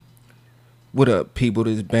What up, people?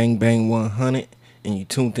 This is Bang Bang 100, and you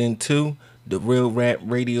tuned into the Real Rap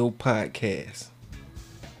Radio Podcast.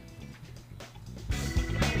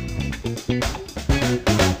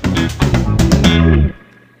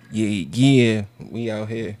 Yeah, we out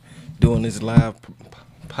here doing this live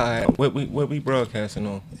pod. What we broadcasting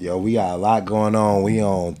on? Yo, we got a lot going on. We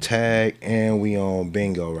on tag and we on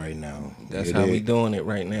bingo right now. That's how we doing it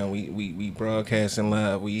right now. We broadcasting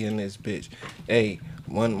live. We in this bitch. Hey,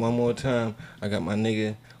 one more time. I got my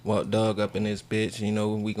nigga WALT DOGG up in this bitch. You know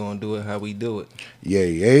we gonna do it how we do it.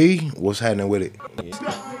 Yay. What's happening with it?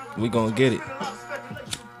 We gonna get it.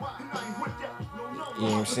 You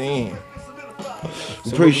know what I'm saying?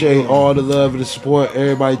 So appreciate all the love and the support.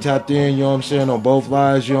 Everybody tapped in, you know what I'm saying, on both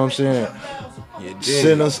lives, you know what I'm saying.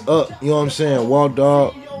 Send us up, you know what I'm saying. WALT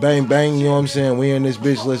DOGG, bang bang, you know what I'm saying. We in this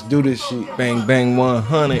bitch, let's do this shit. Bang bang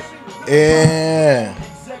 100. Yeah.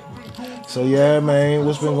 So yeah, man,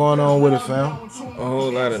 what's been going on with it, fam? A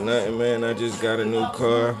whole lot of nothing, man. I just got a new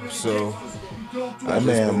car, so that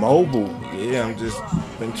man mobile. Yeah, I'm just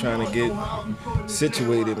been trying to get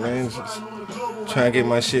situated, man. Just trying to get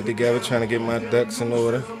my shit together, trying to get my ducks in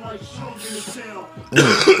order.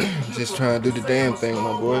 Just trying to do the damn thing,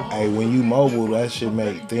 my boy. Hey, when you mobile, that shit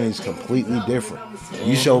make things completely different.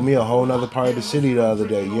 You showed me a whole nother part of the city the other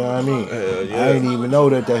day, you know what I mean? Yeah. I didn't even know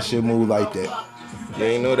that shit moved like that. You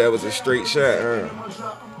ain't know that was a straight shot, huh?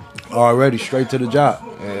 Already straight to the job.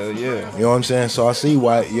 Hell yeah. You know what I'm saying? So I see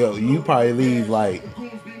why, you probably leave like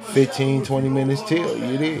 15, 20 minutes till,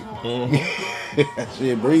 you did. Mm-hmm. That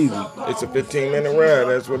shit breezy. It's a 15-minute ride,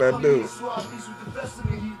 that's what I do.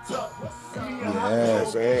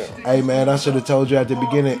 Yeah. Hey man, I should have told you at the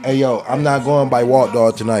beginning, hey yo, I'm not going by WALT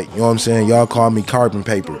DOGG tonight. You know what I'm saying? Y'all call me carbon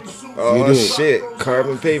paper. Oh shit,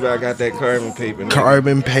 carbon paper. I got that carbon paper. Nigga.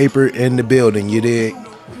 Carbon paper in the building, you dig?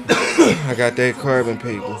 I got that carbon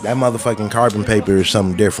paper. That motherfucking carbon paper is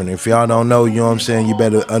something different. If y'all don't know, you know what I'm saying, you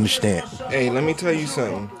better understand. Hey, let me tell you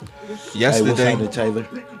something. Yesterday, hey, what's happening, Taylor?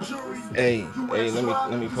 Hey,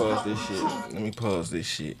 let me pause this shit. Let me pause this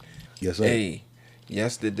shit. Yes, sir. Hey,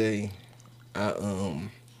 yesterday, I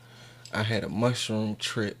had a mushroom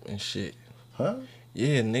trip and shit. Huh?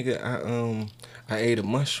 Yeah, nigga, I ate a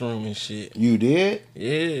mushroom and shit. You did?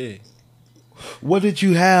 Yeah. What did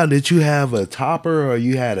you have? Did you have a topper or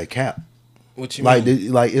you had a cap? What you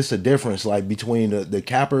mean? Like it's a difference like between the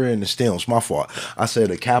capper and the stems. My fault. I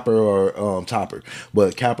said a capper or topper,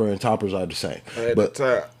 but capper and toppers are the same. I had but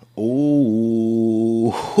the top.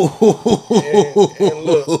 Ooh. And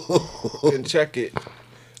look, and check it.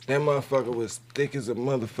 That motherfucker was thick as a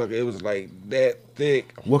motherfucker. It was like that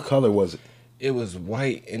thick. What color was it? It was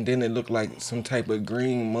white, and then it looked like some type of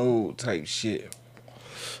green mold type shit.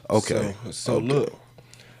 Okay. So okay. Look,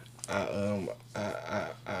 I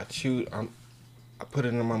chewed. I put it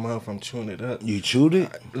in my mouth. I'm chewing it up. You chewed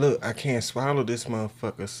it? Look, I can't swallow this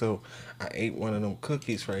motherfucker, so I ate one of them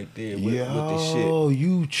cookies right there with the shit. Oh,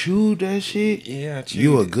 you chewed that shit? Yeah, I chewed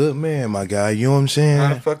You a good man, my guy. You know what I'm saying?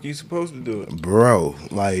 How the fuck you supposed to do it? Bro,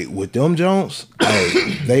 like with them Jones,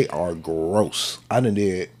 hey, they are gross. I done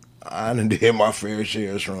did my fair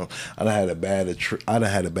share of shrooms. I done had a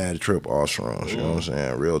bad trip all shrooms. You know what I'm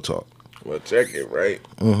saying? Real talk. Well, check it, right?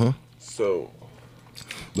 Mm-hmm. So,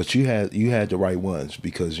 but you had the right ones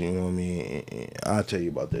because you know what I mean. I'll tell you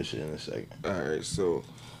about that shit in a second. All right, so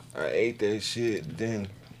I ate that shit. Then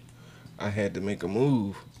I had to make a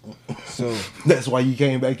move. So that's why you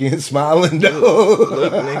came back in smiling, though.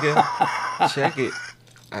 Look, nigga, check it.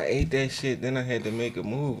 I ate that shit. Then I had to make a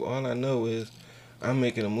move. All I know is I'm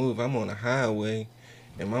making a move. I'm on a highway,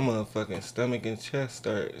 and my motherfucking stomach and chest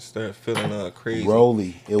start feeling all crazy.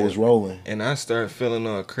 It was rolling. And I start feeling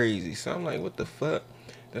all crazy. So I'm like, what the fuck?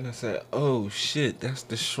 Then I said, oh shit, that's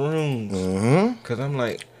the shrooms. Mm-hmm. Cause I'm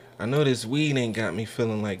like, I know this weed ain't got me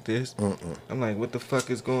feeling like this. Mm-mm. I'm like, what the fuck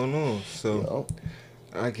is going on? So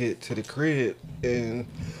I get to the crib and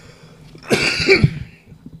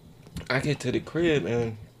I'm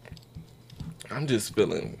just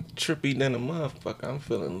feeling trippy than a motherfucker. I'm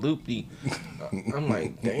feeling loopy. I'm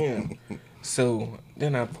like, damn. So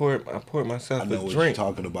then I poured myself a drink. I know what you're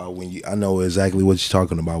talking about I know exactly what you're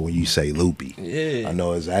talking about when you say loopy. Yeah. I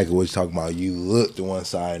know exactly what you're talking about. You look to one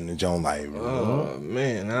side and the joint like, oh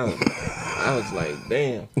man, I was like,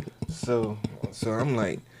 damn. So I'm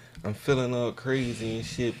like, I'm feeling all crazy and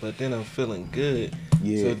shit, but then I'm feeling good.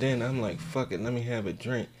 Yeah. So then I'm like, fuck it, let me have a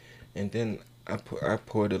drink. And then I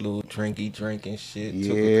poured a little drinky drink and shit,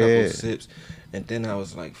 took a couple sips, and then I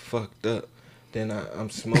was like fucked up. Then I'm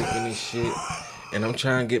smoking and shit, and I'm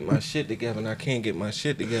trying to get my shit together, and I can't get my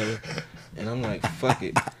shit together. And I'm like, fuck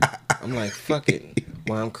it.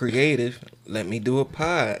 while I'm creative, let me do a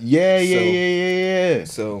pod. Yeah.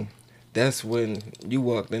 So that's when you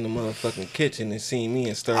walked in the motherfucking kitchen and seen me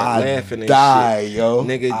and started I laughing and died, shit. yo.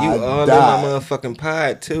 Nigga, I you all died. in my motherfucking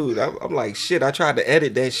pod too. I'm like, shit, I tried to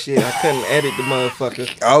edit that shit. I couldn't edit the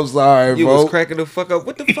motherfucker. I'm sorry, You bro. was cracking the fuck up.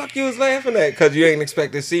 What the fuck you was laughing at? Cause you ain't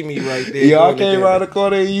expect to see me right there. Yo, I doing came it around the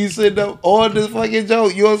corner and you sitting up on this fucking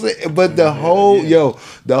joke. You know what I'm saying? But the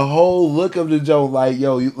the whole look of the joke, like,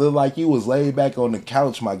 yo, you look like you was laid back on the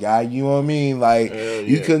couch, my guy. You know what I mean? Like,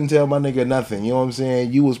 you couldn't tell my nigga nothing. You know what I'm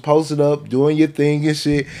saying? You was posted up, doing your thing and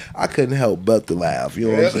shit. I couldn't help but to laugh. You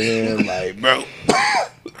know what I'm saying? Like, bro.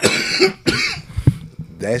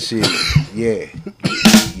 That shit, yeah.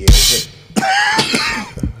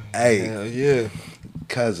 Hey. Hell yeah.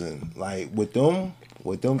 Cousin, like with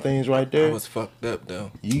them things right there. I was fucked up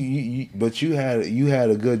though. But you had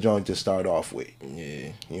a good joint to start off with.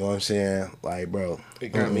 Yeah. You know what I'm saying? Like, bro.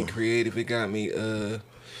 It got me creative. It got me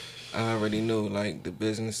I already know like the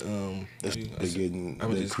business The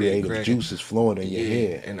creative juices flowing in your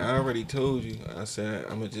head. And I already told you, I said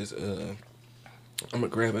I'm gonna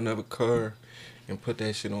grab another car and put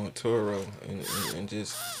that shit on Toro and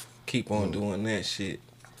just keep on doing that shit.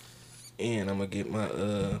 And I'm gonna get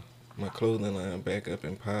my clothing line back up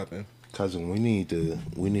and popping. Cousin, we need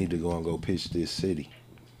to go pitch this city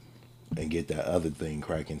and get that other thing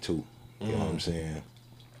cracking too. You know what I'm saying?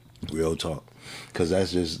 Real talk. Cause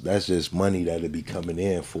that's just money that'll be coming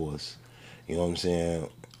in for us. You know what I'm saying?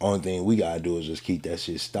 Only thing we gotta do is just keep that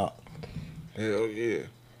shit stocked. Hell yeah.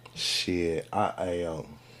 Shit, I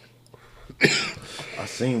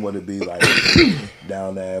seen what it be like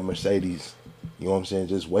down there at Mercedes. You know what I'm saying?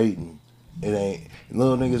 Just waiting. It ain't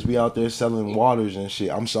little niggas be out there selling waters and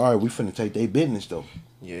shit. I'm sorry, we finna take their business though.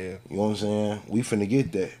 Yeah. You know what I'm saying? We finna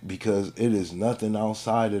get that because it is nothing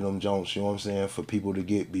outside of them Jones, you know what I'm saying, for people to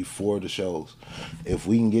get before the shows. If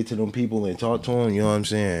we can get to them people and talk to them, you know what I'm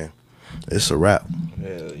saying, it's a wrap.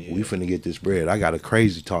 Hell yeah. We finna get this bread. I got a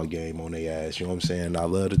crazy talk game on their ass, you know what I'm saying? I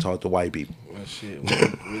love to talk to white people. Well, shit, we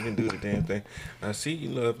can do the damn thing. I see you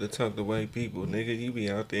love to talk to white people. Nigga, you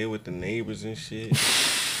be out there with the neighbors and shit.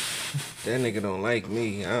 That nigga don't like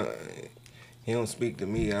me. He don't speak to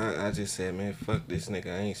me. I just said, man, fuck this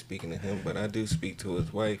nigga. I ain't speaking to him, but I do speak to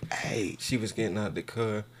his wife. Hey. She was getting out the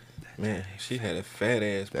car. Man, she had a fat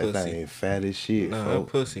ass pussy. That thing fat as shit, Nah, her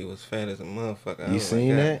pussy was fat as a motherfucker. You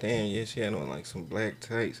seen that? Damn, yeah, she had on like some black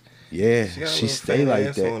tights. Yeah, she stay like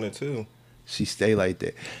ass that. On her too. She stay like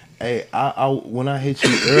that. Hey, I when I hit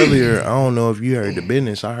you earlier, I don't know if you heard the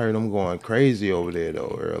business. I heard them going crazy over there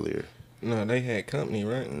though earlier. No, they had company,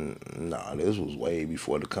 right? Nah, this was way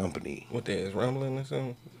before the company. What, they was rumbling or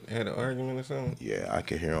something? Had an argument or something? Yeah, I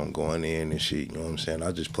could hear them going in and shit. You know what I'm saying?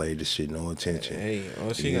 I just played this shit, no attention. Hey,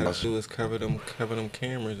 all she gotta do is cover them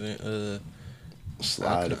cameras and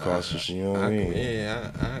slide across the shit. You know what I mean?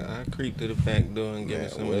 Yeah, I creep to the back door and give him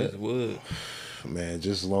some of this wood. Man,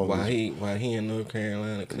 just as long while he in North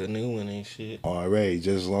Carolina canoeing and shit. Alright,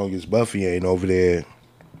 just as long as Buffy ain't over there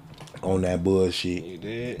on that bullshit. You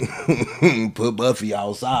did? Put Buffy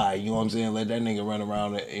outside, you know what I'm saying? Let that nigga run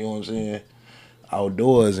around, you know what I'm saying?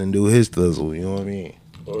 Outdoors and do his thizzle, you know what I mean?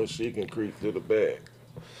 Or she can creep to the back.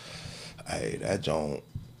 Hey, that Joan,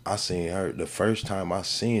 I seen her, the first time I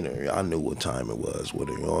seen her, I knew what time it was with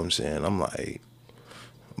her, you know what I'm saying? I'm like,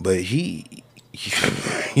 but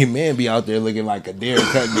your man be out there looking like a deer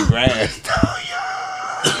cutting the grass.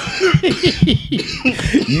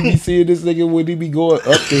 You be seeing this nigga when he be going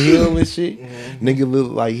up the hill and shit? Mm-hmm. Nigga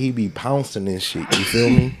look like he be pouncing and shit, you feel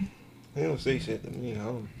me? He don't say shit to me,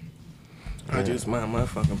 I just mind my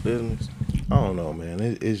fucking business. I don't know, man.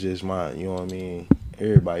 It's just my, you know what I mean?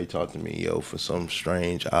 Everybody talk to me, yo, for some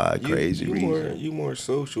strange, odd, crazy reason. You more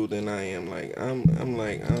social than I am. Like I'm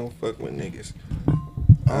like, I don't fuck with niggas.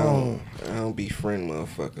 I don't befriend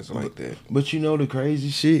motherfuckers like that. But you know the crazy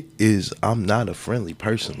shit is I'm not a friendly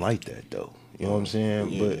person like that though. You know what I'm saying?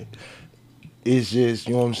 Yeah. But it's just,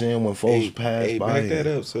 you know what I'm saying, when folks pass by. Back that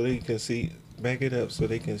up so they can see. Back it up so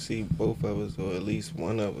they can see both of us or at least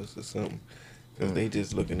one of us or something. Cause they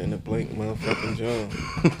just looking in the blank motherfucking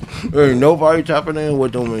jaw. Ain't nobody tapping in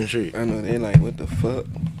with them and shit. I know, they like, what the fuck?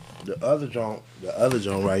 The other joint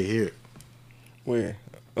right here. Where?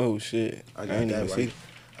 Oh shit. I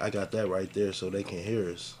got that right there so they can hear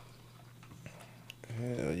us.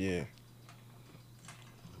 Hell yeah.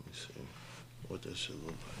 Let me see what that shit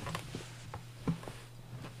look like.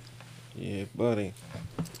 Yeah, buddy.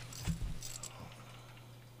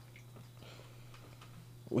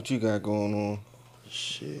 What you got going on?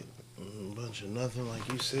 Shit. A bunch of nothing like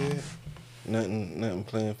you said. Nothing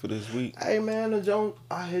planned for this week. Hey man,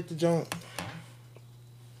 I hit the joint.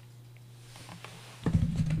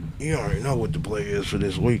 You already know what the play is for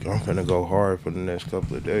this week. I'm finna go hard for the next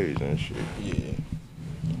couple of days and shit. Yeah.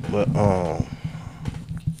 But man,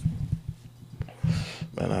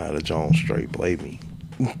 I had a Jones straight play me.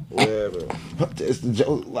 Whatever. That's the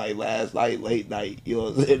joke. Like last night, late night, you know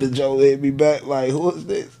what I'm saying? The joke hit me back. Like, who is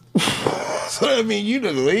this? So that mean you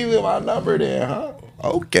just leaving my number there, huh?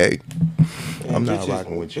 Okay. Man, I'm not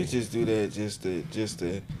rocking with you. Bitches do that just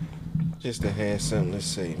to have something to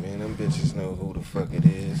say, man. Them bitches know who the fuck it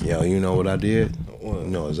is. Yo, you know what I did? What? You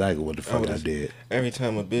know exactly what the fuck I did. Every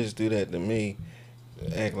time a bitch do that to me,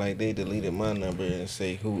 act like they deleted my number and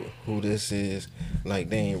say who this is, like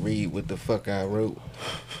they ain't read what the fuck I wrote.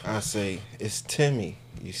 I say, it's Timmy,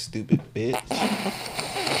 you stupid bitch.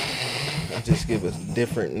 I just give a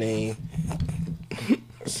different name.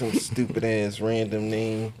 Some stupid ass random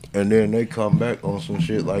name. And then they come back on some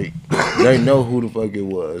shit like they know who the fuck it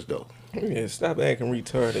was though. Yeah, stop acting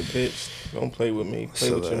retarded, bitch. Don't play with me.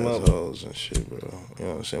 Play with your mother. Hoes and shit, bro. You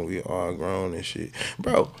know what I'm saying? We all grown and shit.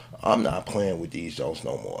 Bro, I'm not playing with these jokes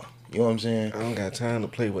no more. You know what I'm saying? I don't got time to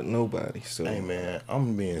play with nobody. So hey man,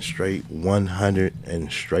 I'm being straight 100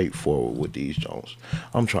 and straightforward with these jokes.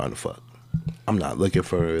 I'm trying to fuck. I'm not looking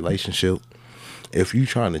for a relationship. If you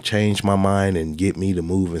trying to change my mind and get me to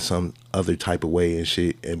move in some other type of way and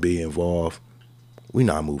shit and be involved, we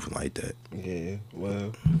not moving like that. Yeah,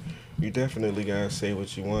 well, you definitely gotta say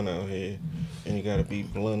what you want out here, and you gotta be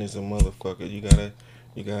blunt as a motherfucker. You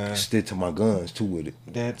gotta stick to my guns too with it.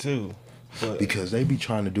 That too, but because they be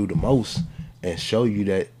trying to do the most and show you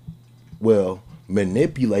that, well,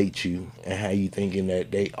 manipulate you and how you thinking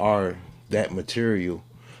that they are that material,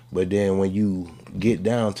 but then when you get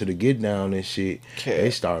down to the get down and shit,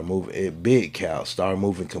 they start moving. Big cow start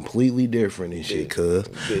moving completely different and shit. Cause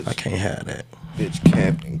I can't have that.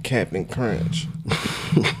 Bitch, Captain Crunch.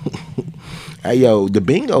 Hey yo, the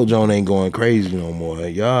bingo joint ain't going crazy no more.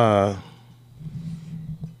 Y'all,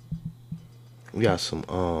 we got some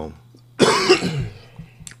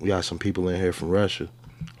people in here from Russia.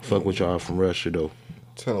 Fuck with y'all from Russia though.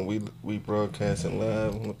 Tell them we broadcasting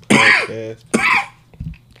live on the podcast.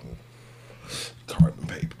 Carbon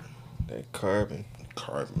paper. That carbon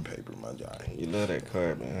paper, my guy. You love that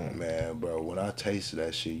carbon, huh? Man, bro, when I tasted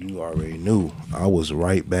that shit, you already knew. I was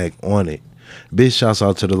right back on it. Big shouts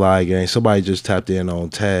out to the live gang. Somebody just tapped in on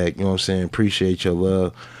tag. You know what I'm saying? Appreciate your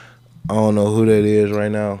love. I don't know who that is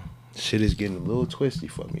right now. Shit is getting a little twisty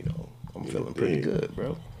for me though. I'm feeling pretty good,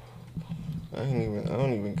 bro. I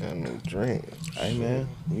don't even got no drink. Hey man,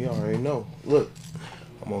 you already know. Look,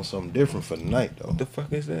 I'm on something different for the night though. What the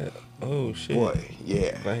fuck is that? Oh shit. Boy,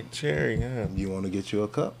 yeah. Black cherry, huh? You wanna get you a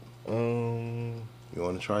cup? You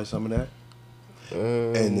wanna try some of that?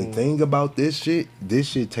 And the thing about this shit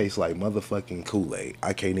tastes like motherfucking Kool-Aid.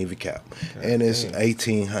 I can't even cap. God and it's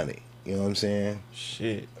 1800. You know what I'm saying?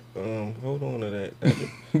 Shit. Hold on to that.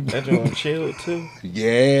 That joint chilled too?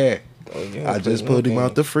 Yeah. Oh, I just put him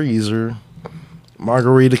out the freezer.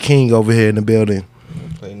 Margarita King over here in the building.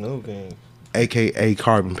 Don't play no game. AKA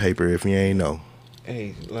carbon paper, if you ain't know.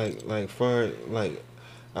 Hey, like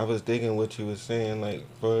I was digging what you was saying, like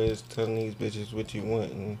far as telling these bitches what you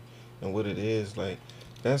want and what it is, like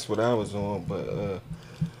that's what I was on, but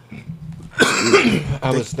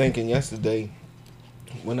I was thinking yesterday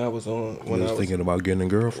when I was thinking about getting a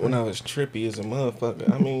girlfriend. When I was trippy as a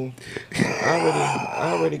motherfucker. I mean,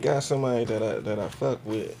 I already got somebody that I fuck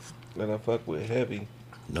with heavy.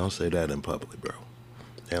 Don't say that in public, bro.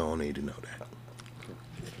 They don't need to know that.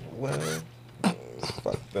 Well,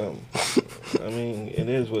 fuck them. I mean, it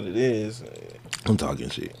is what it is. I'm talking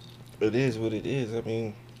shit. It is what it is. I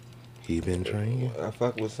mean, he been training. I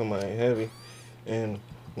fuck with somebody heavy, and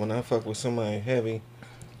when I fuck with somebody heavy,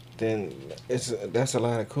 then that's a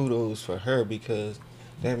lot of kudos for her because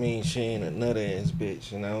that means she ain't a nut ass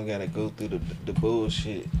bitch, and I don't gotta go through the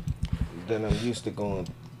bullshit that I'm used to going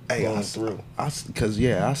through. I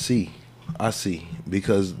see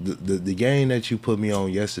because the game that you put me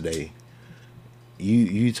on yesterday,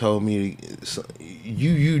 you told me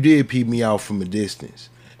you did peep me out from a distance,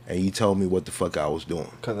 and you told me what the fuck I was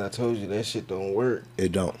doing. Cause I told you that shit don't work.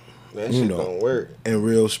 It don't. That shit don't work. And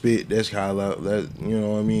real spit, that's how that, you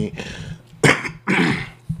know what I mean?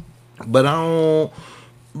 But I don't,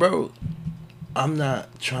 bro, I'm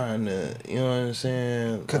not trying to, you know what I'm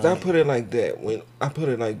saying? Cause I put it like that. When I put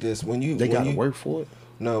it like this, they gotta work for it.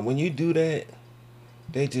 No, when you do that,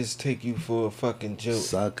 they just take you for a fucking joke.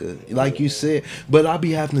 Sucker. Like you said. But I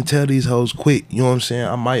be having to tell these hoes quick. You know what I'm saying?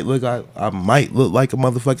 I might look like a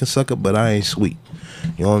motherfucking sucker, but I ain't sweet.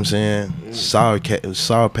 You know what I'm saying?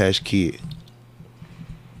 Sour Patch Kid.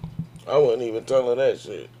 I wouldn't even tell her that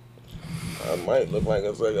shit. I might look like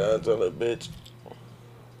a sucker. I'd tell her, bitch,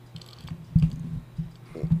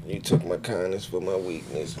 You took my kindness for my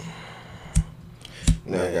weakness.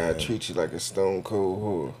 Now I gotta treat you like a stone cold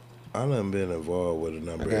whore. I done been involved with a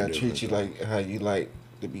number of I gotta different treat you like how you like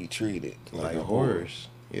to be treated. like whores.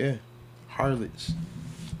 Yeah. Harlots.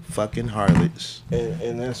 Fucking harlots.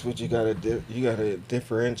 And that's what you gotta do. You gotta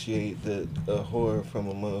differentiate a whore from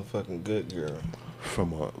a motherfucking good girl.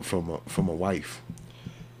 From a wife.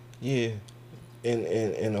 Yeah.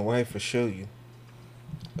 And a wife will show you.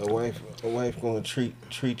 A wife gonna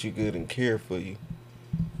treat you good and care for you.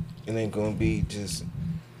 It ain't gonna be just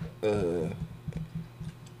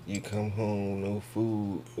you come home no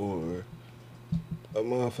food, or a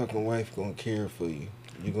motherfucking wife gonna care for you.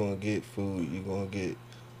 You gonna get food. You gonna get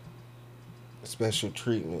special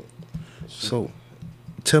treatment. So,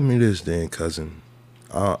 tell me this then, cousin.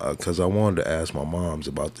 Cause I wanted to ask my moms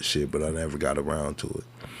about the shit, but I never got around to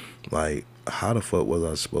it. Like, how the fuck was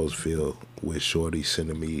I supposed to feel with Shorty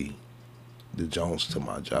sending me the Jones to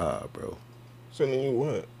my job, bro? Sending you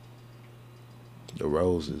what? The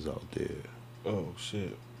roses out there. Oh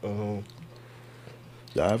shit.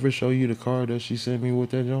 Did I ever show you the card that she sent me with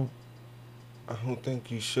that Jones? I don't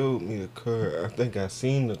think you showed me the card. I think I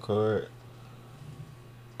seen the card.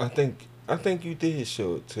 I think you did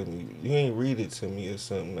show it to me. You ain't read it to me or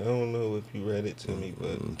something. I don't know if you read it to me,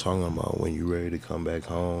 but I'm talking about when you ready to come back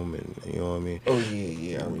home, and you know what I mean. Oh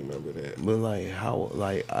yeah, I remember that. But like how,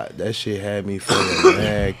 that shit had me feeling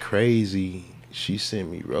mad crazy. She sent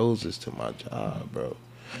me roses to my job, bro.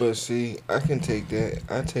 But see, I can take that.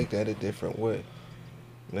 I take that a different way.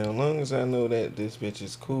 Now, as long as I know that this bitch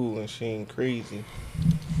is cool and she ain't crazy,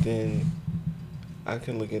 then I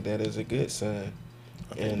can look at that as a good sign.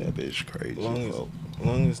 I think that bitch crazy.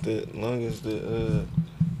 Long as the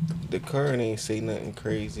card ain't say nothing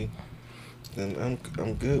crazy, then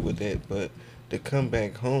I'm good with that. But the come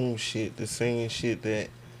back home shit, the saying shit that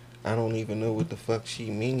I don't even know what the fuck she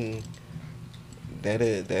mean,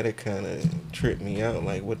 that'll kind of trip me out.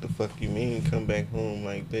 Like, what the fuck you mean come back home?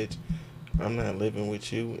 Like, bitch, I'm not living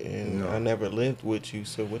with you, and I never lived with you,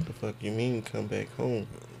 so what the fuck you mean come back home?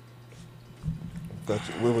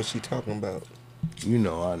 What was she talking about? You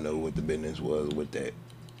know, I know what the business was with that.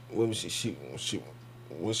 What was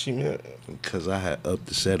what she meant? Because I had upped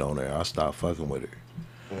the set on her. I stopped fucking with her.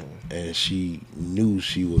 And she knew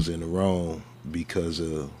she was in the wrong because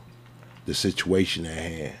of the situation at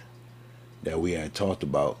hand that we had talked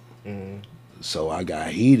about. So I got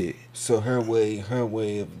heated. So her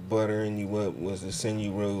way of buttering you up was to send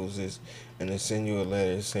you roses and to send you a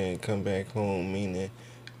letter saying come back home, meaning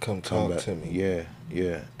come talk to me. Yeah.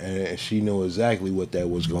 And she knew exactly what that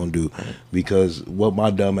was going to do, because what my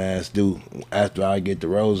dumb ass do after I get the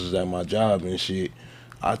roses at my job and shit,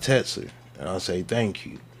 I text her and I say thank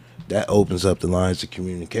you. That opens up the lines of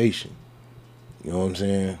communication. You know what I'm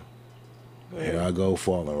saying? Here I go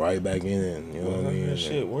falling right back in, you know what I mean? That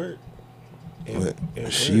shit worked.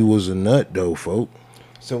 She was a nut though, folk.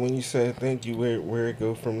 So when you said thank you, where it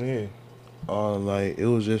go from there? Like, it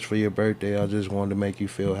was just for your birthday. I just wanted to make you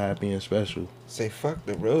feel happy and special. Say fuck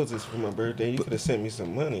the roses for my birthday. You could have sent me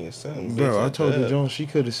some money or something. Bro, bitch, I told you, Jones, she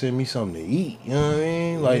could have sent me something to eat. You know what I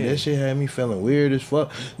mean? Like, that shit had me feeling weird as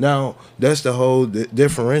fuck. Now, that's the whole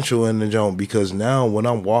differential in the joint, because now when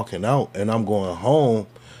I'm walking out and I'm going home,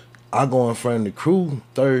 I go in front of the crew,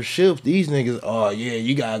 third shift. These niggas, oh yeah,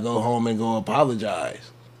 you gotta go home and go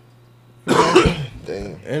apologize.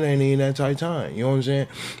 Damn. It ain't even that tight time. You know what I'm saying?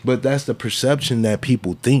 But that's the perception that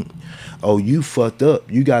people think. Oh, you fucked up.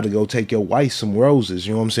 You got to go take your wife some roses.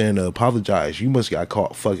 You know what I'm saying? To apologize. You must got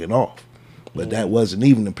caught fucking off. But that wasn't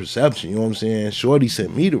even the perception. You know what I'm saying? Shorty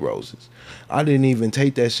sent me the roses. I didn't even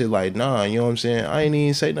take that shit like, nah. You know what I'm saying? I ain't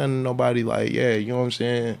even say nothing to nobody like, yeah, you know what I'm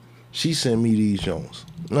saying? She sent me these Jones.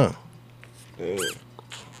 No. Damn.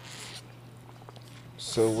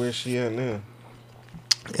 So where's she at now?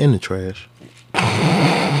 In the trash.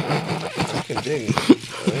 I can dig it.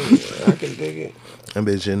 I can dig it. That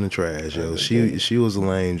bitch in the trash, yo. She was a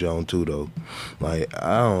lame Joan too, though. Like,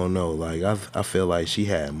 I don't know. Like, I feel like she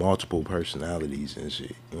had multiple personalities and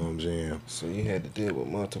shit. You know what I'm saying? So you had to deal with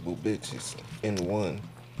multiple bitches in one.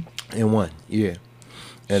 In one, yeah.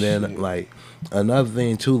 And then, like, another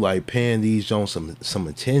thing too, like, paying these Jones some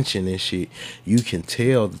attention and shit. You can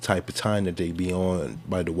tell the type of time that they be on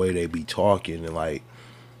by the way they be talking. And like,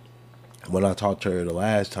 when I talked to her the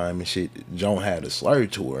last time and shit, Joan had a slur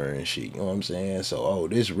to her and shit, you know what I'm saying? So, oh,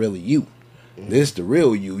 this really you. This the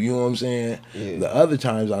real you, you know what I'm saying? Yeah. The other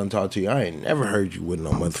times I done talked to you, I ain't never heard you with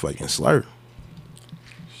no motherfucking slur.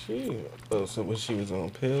 Shit. Oh, so when she was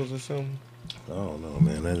on pills or something? I don't know,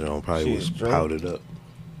 man. That Joan probably was powdered up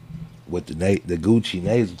with the Gucci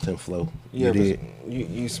nasal tint flow. Yeah,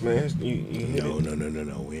 you smashed? You hit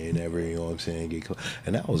No. We ain't what I'm saying?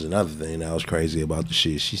 And that was another thing that was crazy about the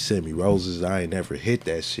shit. She sent me roses. I ain't never hit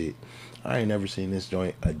that shit. I ain't never seen this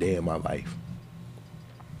joint a day in my life.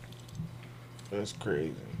 That's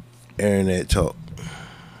crazy. Internet talk.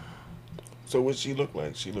 So what she look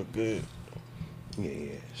like? She look good.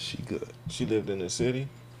 Yeah, she good. She lived in the city?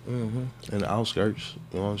 In the outskirts.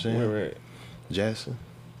 You know what I'm saying? Where at? Jackson.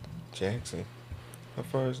 Jackson. How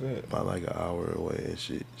far is that? About like an hour away and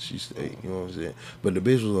shit. She stayed, you know what I'm saying? But the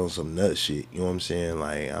bitch was on some nut shit, you know what I'm saying?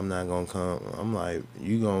 Like, I'm not gonna come. I'm like,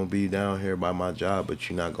 you gonna be down here by my job, but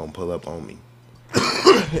you not gonna pull up on me.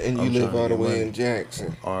 And you live all the way in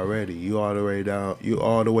Jackson. Already. You all the way down. You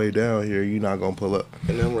all the way down here. You not gonna pull up.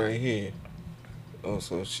 And I'm right here. Oh,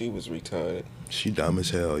 so she was retarded. She dumb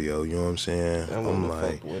as hell, yo. You know what I'm saying? I'm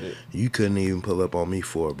like, with it. You couldn't even pull up on me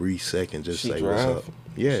for a brief second. Just say what's up.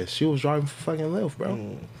 Yeah, she was driving for fucking Lyft,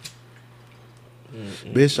 bro.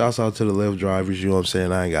 Bitch, shouts out to the Lyft drivers. You know what I'm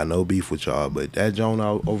saying? I ain't got no beef with y'all, but that Joan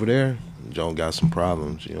out over there, Joan got some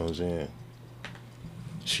problems. You know what I'm saying?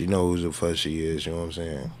 She knows who the fuck she is. You know what I'm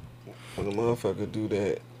saying? When a motherfucker do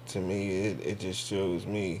that to me, it just shows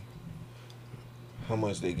me how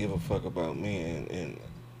much they give a fuck about me and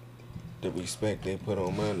the respect they put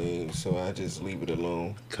on my name, so I just leave it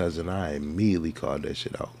alone. Cousin, I immediately called that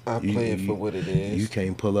shit out. I play it for what it is. You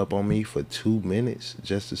can't pull up on me for 2 minutes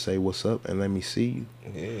just to say what's up and let me see you.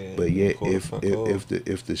 Yeah. But yet,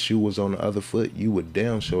 if the shoe was on the other foot, you would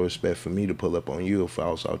damn show respect for me to pull up on you if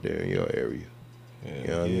I was out there in your area. You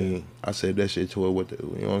know what I mean? I said that shit to her with the,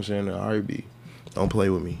 you know what I'm saying? The RB. Don't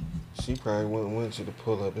play with me. She probably wouldn't want you to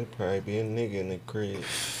pull up. It'd probably be a nigga in the crib.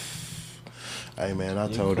 Hey man, I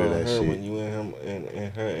told her that shit. When you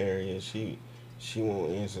in her area, she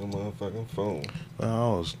won't answer the motherfucking phone. Well,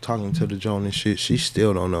 I was talking to the Joan and shit. She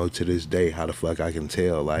still don't know to this day how the fuck I can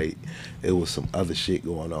tell like it was some other shit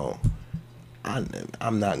going on.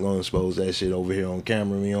 I'm not gonna expose that shit over here on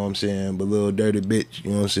camera, you know what I'm saying? But little dirty bitch,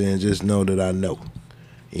 you know what I'm saying? Just know that I know.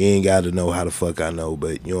 You ain't got to know how the fuck I know,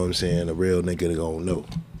 but you know what I'm saying? A real nigga gonna know.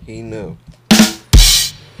 He know.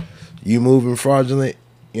 You moving fraudulent,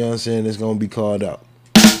 you know what I'm saying? It's gonna be called out.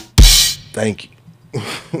 Thank you.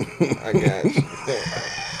 I got you.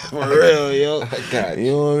 For real, yo. I got you.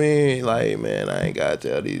 You know what I mean? Like, man, I ain't gotta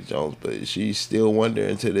tell these Jones, but she's still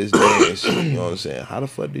wondering to this day and shit, you know what I'm saying? How the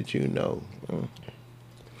fuck did you know?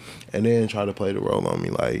 And then try to play the role on me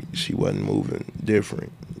like she wasn't moving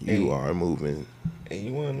different. You are moving. Hey,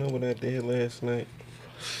 you wanna know what I did last night?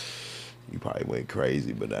 You probably went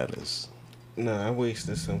crazy bananas. Nah, I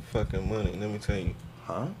wasted some fucking money. Let me tell you.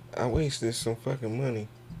 Huh? I wasted some fucking money.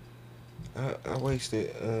 I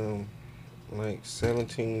wasted like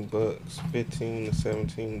 $17, $15 to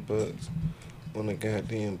 $17 on a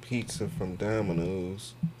goddamn pizza from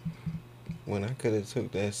Domino's. When I could have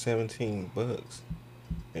took that $17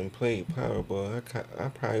 and played Powerball, I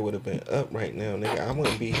probably would have been up right now, nigga. I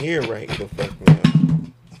wouldn't be here right the fuck now.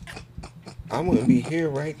 I wouldn't be here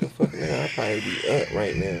right the fuck now. I'd probably be up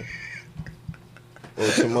right now. Or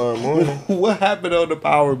tomorrow morning. What happened on the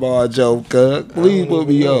Powerball, Joe? Please put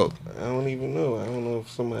me up. I don't even know. I don't know if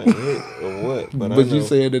somebody hit or what. But you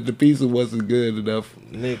said that the pizza wasn't good enough.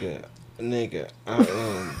 Nigga,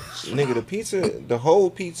 the pizza, the whole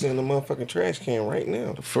pizza in the motherfucking trash can right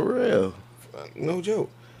now. For real. No joke.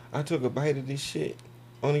 I took a bite of this shit.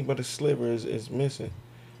 Only but a sliver is missing.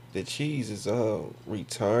 The cheese is all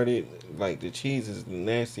retarded. Like, the cheese is the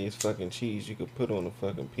nastiest fucking cheese you could put on a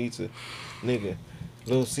fucking pizza. Nigga,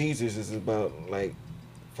 Little Caesars is about, like,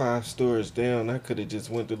 5 stores down. I could have just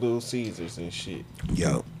went to Little Caesars and shit.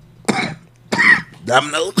 Yo.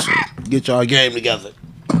 Domino's, get y'all game together.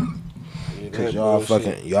 Cause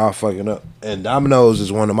y'all fucking up. And Domino's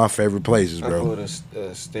is one of my favorite places, bro. I bought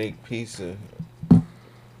a steak pizza.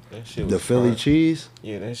 That shit was the Philly horrible. Cheese?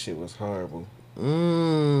 Yeah, that shit was horrible.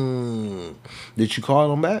 Did you call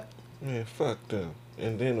them back? Man, fuck them.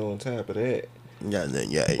 And then on top of that, Yeah.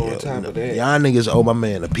 on top of that, y'all niggas owe my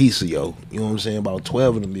man a pizza, yo. You know what I'm saying? About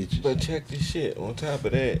 12 of them bitches. But check this shit. On top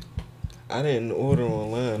of that, I didn't order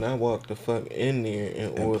online. I walked the fuck in there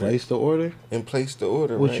and ordered. Placed the order? And placed the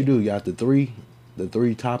order. What right? you do? You got the three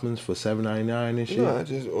toppings for $7.99 and shit? No, I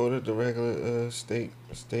just ordered the regular steak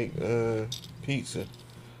pizza.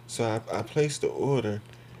 So I placed the order,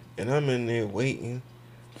 and I'm in there waiting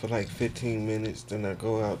for like 15 minutes. Then I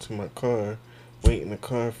go out to my car, wait in the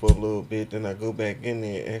car for a little bit. Then I go back in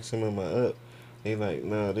there and ask them, am I up? They like,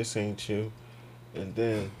 nah, this ain't you. And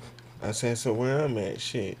then I said, so where I'm at?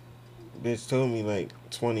 Shit. Bitch told me like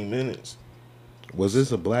 20 minutes. Was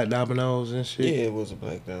this a black Domino's and shit? Yeah, it was a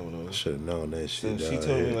black Domino's. I should have known that shit. So she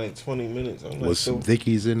told me like 20 minutes. I'm was some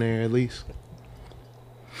Vickies in there at least?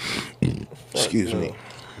 Excuse me.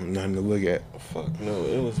 Nothing to look at. Fuck no,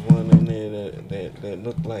 it was one in there that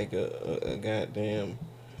looked like a goddamn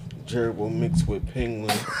gerbil mixed with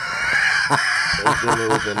penguin. And then there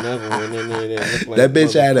was another one in there that looked like That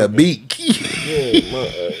bitch had a beak.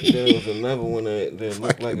 there was another one that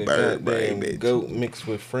looked like a goddamn goat mixed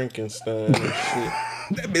with Frankenstein and shit.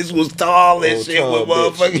 That bitch was tall and shit with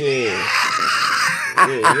motherfuckers. Yeah,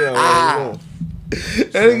 already know.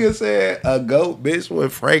 That nigga said a goat bitch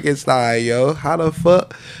with Frankenstein, yo. How the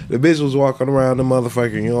fuck? The bitch was walking around the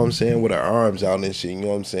motherfucker, you know what I'm saying, with her arms out and shit, you know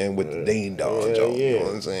what I'm saying, with the ding dong, Joe, you know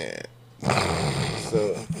what I'm saying?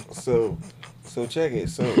 So check it.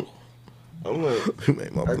 So I'm like,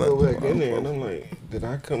 I go back in there and I'm like, did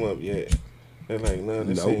I come up yet? They're like, no,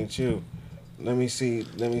 this ain't you. Let me see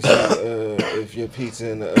if your pizza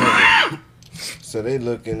in the oven. So they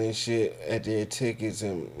looking and shit at their tickets,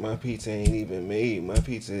 and my pizza ain't even made. My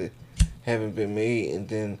pizza haven't been made, and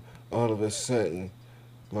then all of a sudden,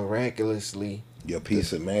 miraculously, your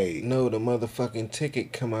pizza made. No, the motherfucking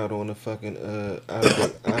ticket come out on the fucking out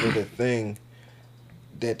of the thing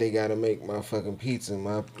that they gotta make my fucking pizza.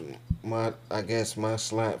 My I guess my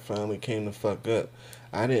slot finally came the fuck up.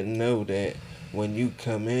 I didn't know that when you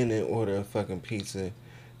come in and order a fucking pizza,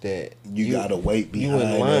 that you gotta wait behind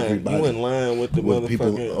everybody. You in line with the motherfucking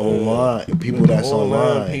people online, people that's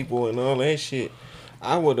online, people and all that shit.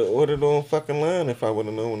 I would have ordered on fucking line if I would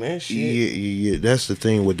have known that shit. Yeah. That's the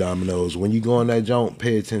thing with Domino's. When you go on that jump,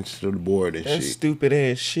 pay attention to the board and That's shit. Stupid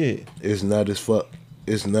ass shit. It's nut as fuck.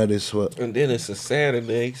 And then it's a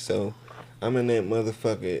Saturday, so I'm in that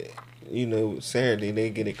motherfucker. You know, Saturday they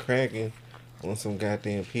get it cracking on some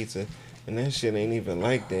goddamn pizza, and that shit ain't even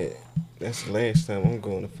like that. That's the last time I'm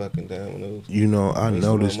going to fucking Domino's. You know, I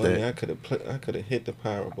noticed that. I could have hit the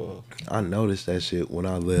Powerball. I noticed that shit when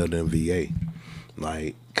I lived in VA.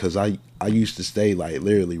 Like, cause I used to stay like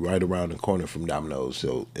literally right around the corner from Domino's.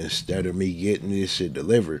 So instead of me getting this shit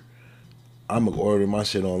delivered, I'm gonna order my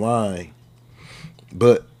shit online.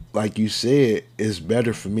 But like you said, it's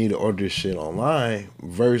better for me to order this shit online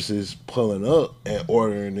versus pulling up and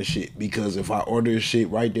ordering the shit. Because if I order the shit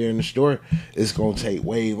right there in the store, it's gonna take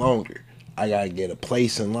way longer. I gotta get a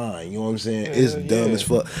place in line. You know what I'm saying? It's dumb as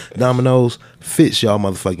fuck. Domino's, fix y'all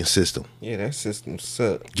motherfucking system. Yeah, that system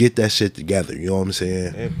suck. Get that shit together. You know what I'm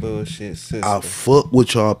saying? That bullshit system. I fuck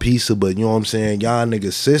with y'all pizza, but you know what I'm saying? Y'all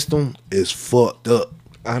niggas system is fucked up.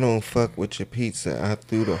 I don't fuck with your pizza. I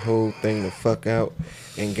threw the whole thing the fuck out,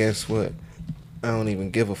 and guess what? I don't even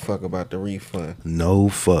give a fuck about the refund. No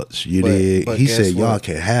fucks. You did. He said y'all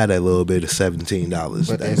can have that little bit of $17.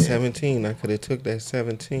 But that 17, I could have took that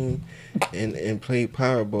 17 and played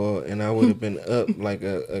Powerball, and I would have been up like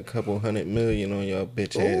a couple $100 million on y'all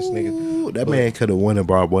bitch ass niggas. That man could have won and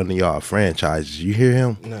brought one of y'all franchises. You hear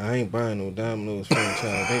him? Nah, I ain't buying no Domino's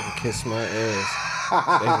franchise. They can kiss my ass. They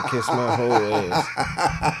can kiss my whole ass.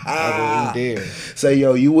 I wouldn't dare. Say,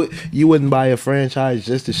 yo, you wouldn't buy a franchise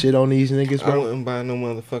just to shit on these niggas, bro? I wouldn't buy no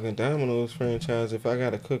motherfucking Domino's franchise if I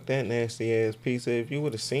gotta cook that nasty ass pizza. If you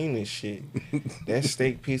would have seen this shit, that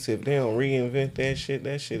steak pizza, if they don't reinvent that shit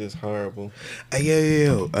is horrible. Hey,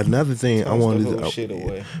 yo. Another thing I wanted to shit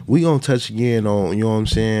away. We gonna touch again on, you know what I'm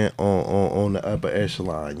saying, on the upper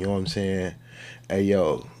echelon. You know what I'm saying? Hey,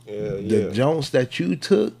 yo, the Jones that you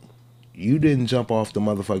took, you didn't jump off the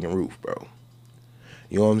motherfucking roof, bro.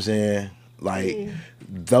 You know what I'm saying? Like,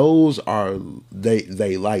 those are,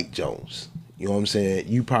 they like Jones. You know what I'm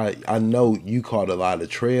saying? I know you caught a lot of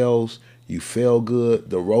trails. You feel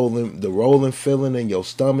good. The rolling feeling in your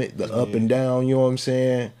stomach, the up and down, you know what I'm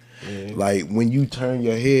saying? Yeah. Like, when you turn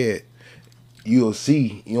your head, you'll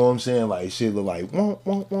see, you know what I'm saying? Like, shit look like, wah,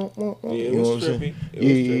 wah, wah, wah, wah, yeah, you know what I'm saying?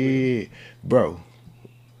 Yeah. Bro.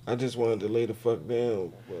 I just wanted to lay the fuck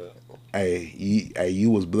down, but... Hey,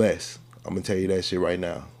 you was blessed. I'm gonna tell you that shit right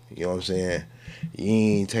now. You know what I'm saying? You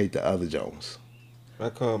ain't take the other Jones. I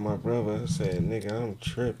called my brother and said, nigga, I'm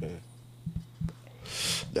tripping.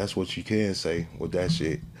 That's what you can say with that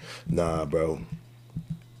shit. Nah, bro.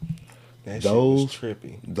 That shit was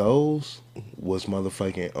trippy. Those was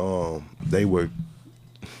motherfucking,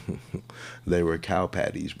 they were cow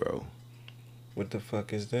patties, bro. What the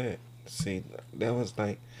fuck is that? See, that was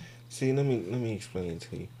like... See, let me explain it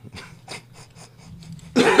to you.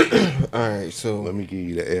 All right, so let me give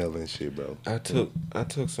you the L and shit, bro. I took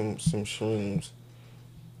some shrooms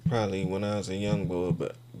probably when I was a young boy,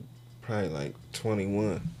 but probably like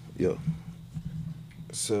 21. Yeah.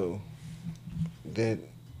 So that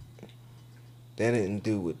didn't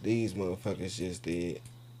do what these motherfuckers just did.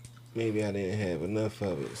 Maybe I didn't have enough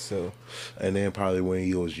of it. So. And then probably when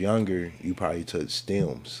you was younger, you probably took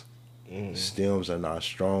stems. Stems are not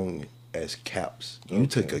strong as caps. You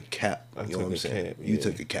took a cap. You know what I'm saying? You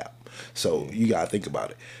took a cap. So you gotta think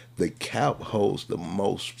about it. The cap holds the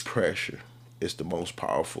most pressure. It's the most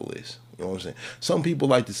powerfulest. You know what I'm saying? Some people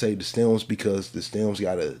like to say the stems because the stems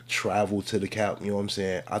gotta travel to the cap. You know what I'm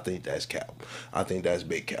saying? I think that's cap. I think that's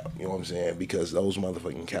big cap. You know what I'm saying? Because those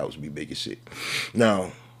motherfucking caps be big as shit.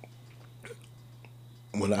 Now,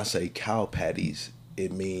 when I say cow patties,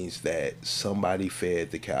 it means that somebody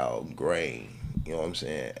fed the cow grain. You know what I'm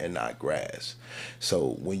saying? And not grass.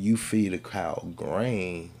 So when you feed a cow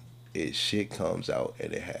grain, it shit comes out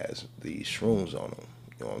and it has these shrooms on them.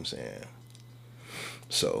 You know what I'm saying?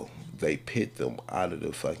 So they pit them out of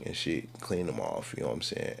the fucking shit, clean them off. You know what I'm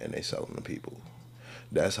saying? And they sell them to people.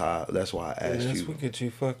 That's why I asked you. That's what get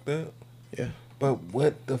you fucked up. Yeah. But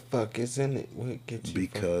what the fuck is in it? What gets you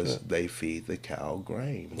because fucked up? they feed the cow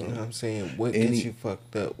grain, bro. You know what I'm saying? What gets you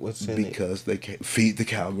fucked up? What's in it? Because they can't feed the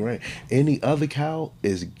cow grain. Any other cow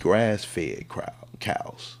is grass-fed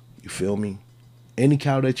cows. You feel me? Any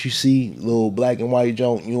cow that you see, little black and white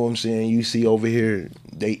junk, you know what I'm saying, you see over here,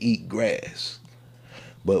 they eat grass.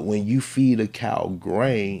 But when you feed a cow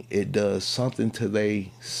grain, it does something to their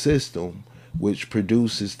system, which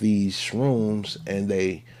produces these shrooms, and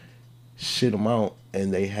they shit them out,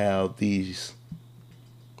 and they have these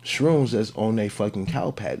shrooms that's on their fucking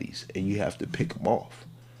cow patties, and you have to pick them off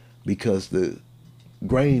because the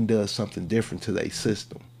grain does something different to their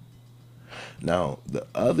system. Now, the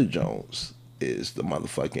other Jones is the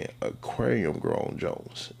motherfucking aquarium grown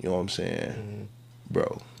Jones. You know what I'm saying? Mm-hmm.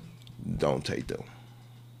 Bro, don't take them.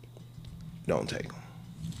 Don't take them.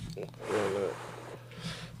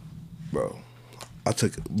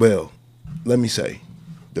 Bro, let me say,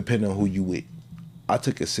 depending on who you with, I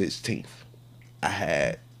took a 16th. I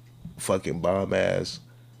had fucking bomb ass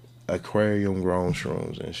aquarium grown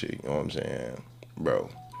shrooms and shit. You know what I'm saying? Bro,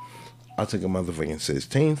 I took a motherfucking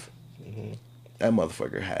 16th. Mm-hmm. That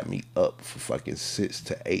motherfucker had me up for fucking 6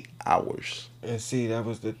 to 8 hours. And see, that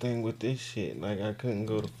was the thing with this shit. Like, I couldn't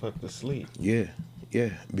go to fuck to sleep. Yeah,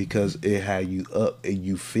 because it had you up and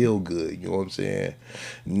you feel good. You know what I'm saying?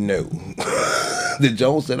 No. The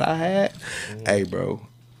Jones that I had, hey, bro,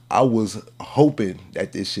 I was hoping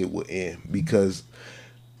that this shit would end because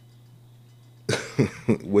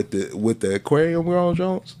with the aquarium grown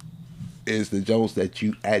Jones, is the Jones that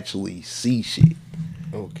you actually see shit.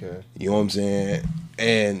 Okay. You know what I'm saying?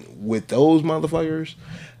 And with those motherfuckers,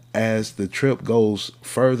 as the trip goes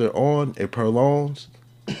further on, it prolongs,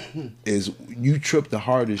 is you trip the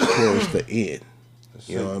hardest towards the end.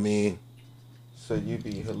 You know what I mean? So you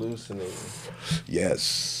be hallucinating.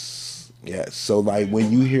 Yes. So like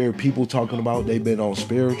when you hear people talking about they been on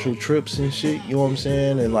spiritual trips and shit, you know what I'm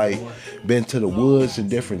saying? And like been to the woods and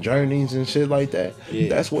different journeys and shit like that. Yeah.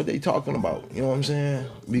 That's what they talking about. You know what I'm saying?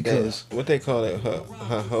 Because what they call it,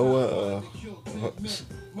 Hahoa,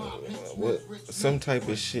 what, some type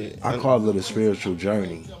of shit. I call it a spiritual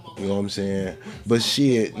journey. You know what I'm saying? But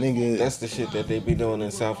shit, nigga, that's the shit that they be doing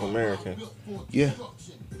in South America. Yeah.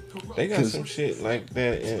 They got some shit like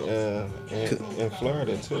that in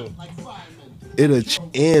Florida too. It'll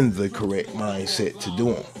in the correct mindset to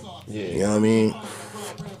do them. Yeah. You know what I mean?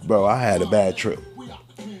 Bro, I had a bad trip.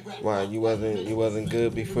 Why, you wasn't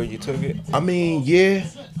good before you took it? I mean, yeah,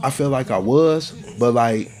 I feel like I was, but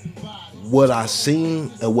like what I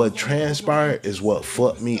seen and what transpired is what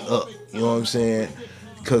fucked me up. You know what I'm saying?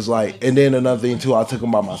 Cause like, and then another thing too, I took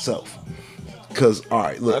them by myself. Cause all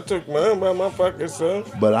right, look, I took mine by my fucking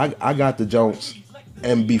self. But I got the Jones,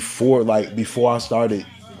 and before I started,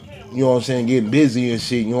 you know what I'm saying, getting busy and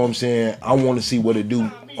shit, you know what I'm saying, I want to see what it do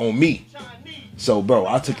on me. So bro,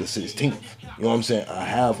 I took a 16th. You know what I'm saying, a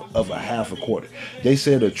half a quarter. They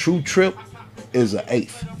said a true trip is an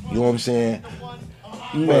eighth. You know what I'm saying,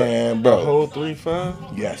 man, bro. A whole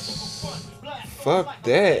 3-5? Yes. Fuck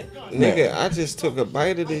that, nigga. I just took a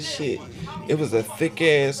bite of this shit. It was a thick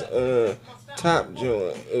ass top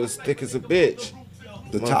joint. It was thick as a bitch.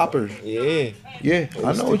 The topper. Yeah. Yeah,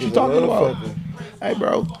 I know what you're talking about. Hey,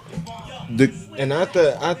 bro. And I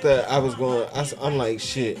thought I was going. I'm like,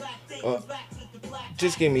 shit.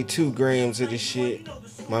 Just give me 2 grams of this shit.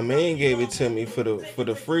 My man gave it to me for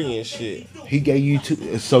the free and shit. He gave you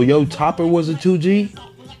 2. So your topper was a 2G?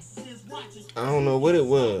 I don't know what it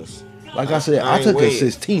was. Like I said, I took a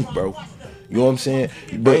 16th, bro. You know what I'm saying?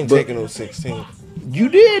 But I ain't taking no 16th. You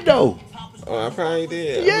did though. Oh, I probably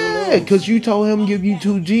did. Yeah, because you told him to give you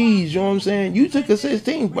 2 Gs. You know what I'm saying? You took a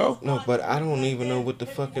 16th, bro. No, but I don't even know what the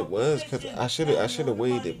fuck it was because I should have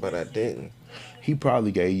weighed it, but I didn't. He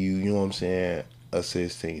probably gave you, you know what I'm saying, a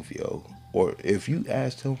 16th, yo. Or if you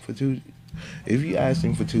asked him for 2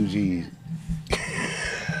 Gs,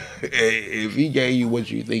 If he gave you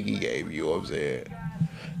what you think he gave you know what I'm saying?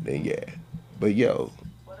 Then yeah. But yo,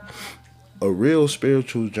 a real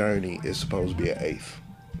spiritual journey is supposed to be an eighth.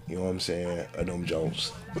 You know what I'm saying? Of them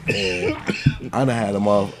Jones. And I done had them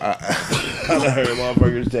off. I done heard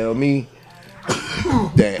motherfuckers tell me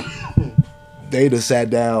that they done sat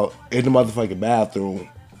down in the motherfucking bathroom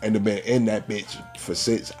and have been in that bitch for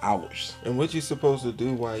 6 hours. And what you supposed to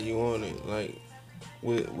do while you on it? Like,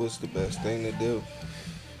 what's the best thing to do?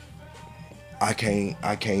 I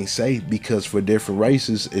can't say because for different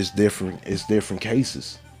races it's different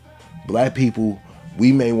cases. Black people,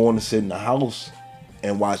 we may want to sit in the house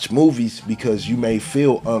and watch movies because you may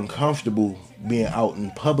feel uncomfortable being out in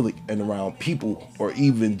public and around people, or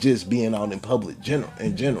even just being out in public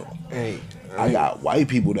in general. Hey, I got white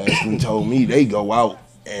people that's been told me they go out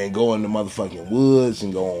and go in the motherfucking woods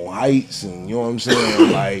and go on hikes, and you know what I'm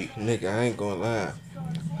saying? Like, nigga, I ain't gonna lie.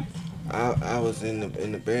 I was in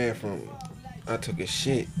the bathroom. I took a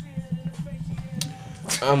shit.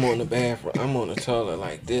 I'm on the bathroom. I'm on the toilet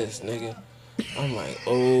like this, nigga. I'm like,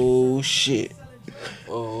 oh shit.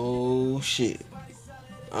 Oh shit.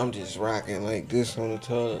 I'm just rocking like this on the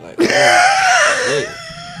toilet, like, oh shit.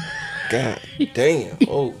 God damn.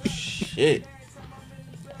 Oh shit.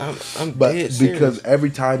 I'm but dead serious. Because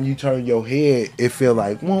every time you turn your head, it feel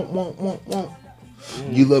like won't.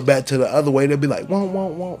 You look back to the other way, they'll be like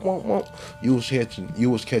won't. You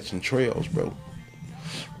was catching trails, bro.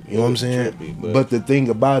 You know what I'm saying? Trippy, but the thing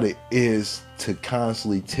about it is to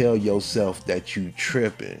constantly tell yourself that you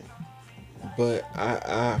tripping. But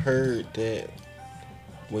I heard that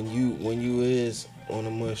when you is on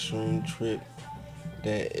a mushroom trip,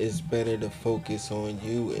 that it's better to focus on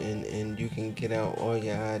you, and you can get out all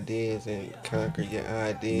your ideas and conquer your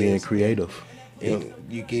ideas. Being creative. And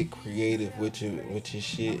you get creative with your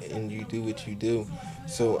shit, and you do what you do.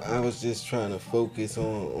 So I was just trying to focus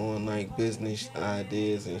on like business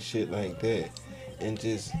ideas and shit like that, and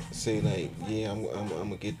just say like, yeah, I'm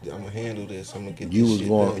gonna handle this. I'm gonna get this shit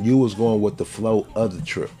done. You was going with the flow of the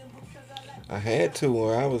trip. I had to,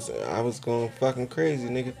 or I was going fucking crazy,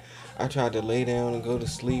 nigga. I tried to lay down and go to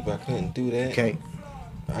sleep. I couldn't do that.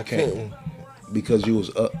 I couldn't because you was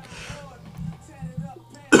up.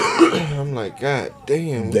 I'm like, God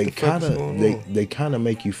damn. They kind of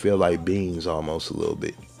make you feel like beans almost a little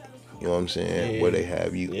bit. You know what I'm saying? Yeah, where they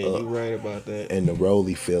have you up. You're right about that. And the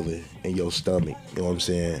rolly feeling in your stomach. You know what I'm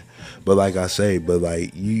saying? But like I say,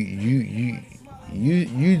 like you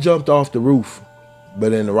jumped off the roof,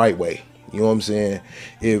 but in the right way. You know what I'm saying?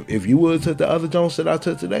 If you would have took the other Jones that I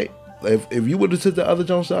took today, if you would have took the other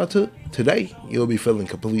Jones that I took today, you'll be feeling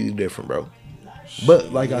completely different, bro.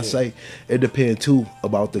 But like I say, it depends too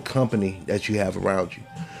about the company that you have around you.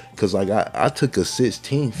 Cause like I took a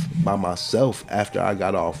 16th by myself after I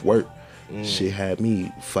got off work. Shit had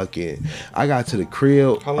me fucking. I got to the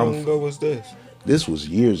crib. How long ago was this? This was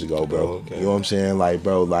years ago, bro. Oh, okay. You know what I'm saying? Like,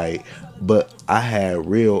 bro, like, but I had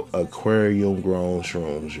real aquarium grown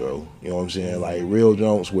shrooms, bro. You know what I'm saying? Like real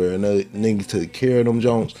Jones where another nigga took care of them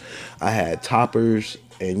Jones. I had toppers.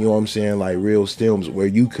 And you know what I'm saying, like real stems where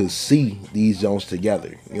you could see these Jones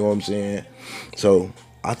together. You know what I'm saying? So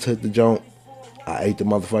I took the joint, I ate the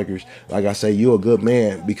motherfuckers. Like I say, you a good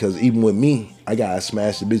man because even with me, I gotta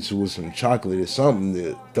smash the bitches with some chocolate or something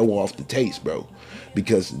to throw off the taste, bro.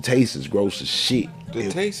 Because the taste is gross as shit.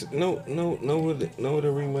 Taste, no, what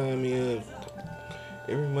it remind me of?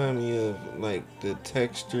 It remind me of like the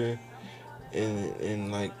texture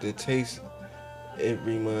and like the taste. It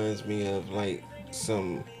reminds me of like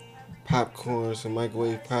some popcorn, some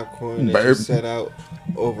microwave popcorn that you set out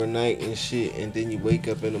overnight and shit, and then you wake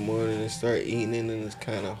up in the morning and start eating it, and it's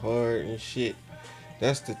kind of hard and shit.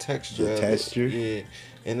 That's the texture. The texture? Yeah,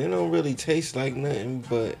 and it don't really taste like nothing,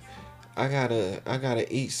 but I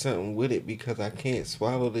gotta eat something with it because I can't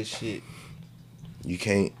swallow this shit. You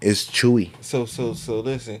can't. It's chewy. So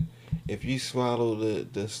listen. If you swallow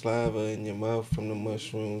the saliva in your mouth from the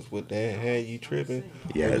mushrooms, would that have you tripping?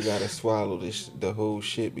 Yes. Or you gotta swallow the whole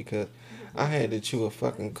shit, because I had to chew a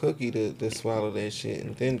fucking cookie to swallow that shit,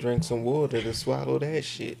 and then drink some water to swallow that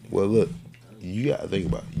shit. Well, look, you gotta think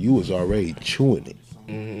about it. You was already chewing it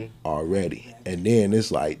already, and then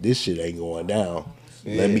it's like this shit ain't going down.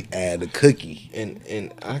 Yeah. Let me add a cookie. And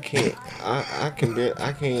I can't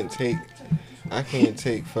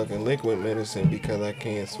take fucking liquid medicine because I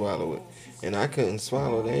can't swallow it. And I couldn't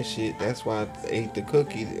swallow that shit. That's why I ate the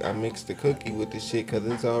cookie. I mixed the cookie with the shit because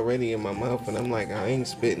it's already in my mouth. And I'm like, I ain't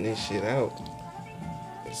spitting this shit out.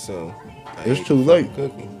 So, it's too late.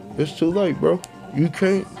 It's too late, bro. You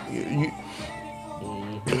can't.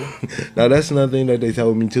 Now, that's another thing that they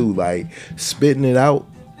told me too. Like, spitting it out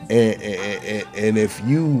And if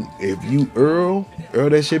you Earl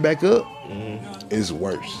that shit back up, it's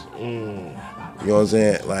worse. You know what I'm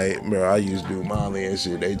saying? Like, bro, I used to do Molly and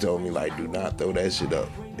shit. They told me, like, do not throw that shit up.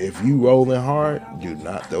 If you rolling hard, do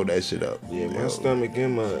not throw that shit up. Yeah, my stomach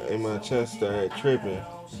and my chest started tripping.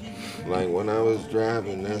 Like, when I was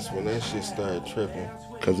driving, that's when that shit started tripping.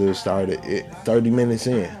 Because it started 30 minutes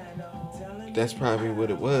in. That's probably what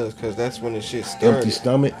it was, because that's when the shit started. Empty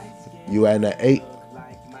stomach, you at that 8?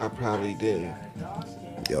 I probably didn't.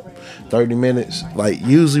 Yep. 30 minutes. Like,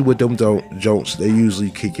 usually with them jokes, they usually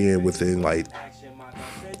kick in within, like,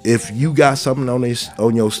 if you got something on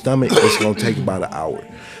your stomach, it's gonna take about an hour.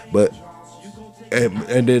 But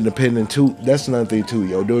and then depending too, that's another thing too,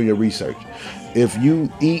 yo, doing your research. If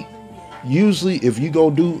you eat, usually if you go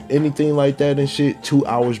do anything like that and shit 2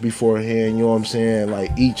 hours beforehand, you know what I'm saying,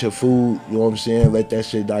 like eat your food, you know what I'm saying, let that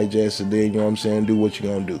shit digest, and then, you know what I'm saying, do what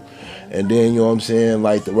you're gonna do. And then, you know what I'm saying,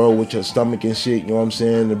 like the roll with your stomach and shit, you know what I'm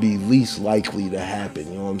saying, to be least likely to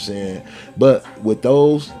happen, you know what I'm saying. But with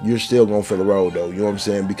those, you're still gonna feel the roll though, you know what I'm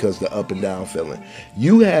saying, because the up and down feeling.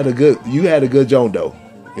 You had a good joint though,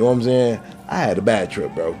 you know what I'm saying. I had a bad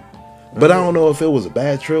trip, bro. But I don't know if it was a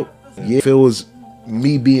bad trip. Yeah, if it was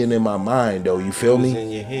me being in my mind though, you feel me?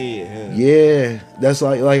 In your head, huh? Yeah, that's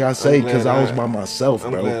like I say, because I was by myself,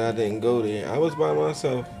 bro. I'm glad I didn't go there. I was by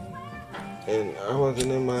myself, and I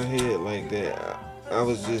wasn't in my head like that. I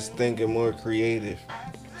was just thinking more creative.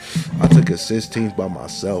 I took a 16th by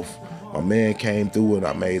myself. My man came through and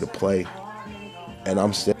I made a play, and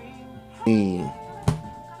I'm still seeing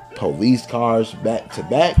police cars back to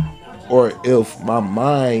back, or if my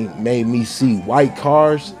mind made me see white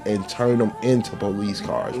cars and turn them into police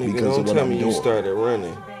cars. Nigga, because of what I'm doing. You started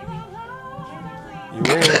running. You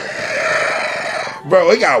ran.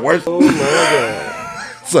 Bro, it got worse. Oh my god.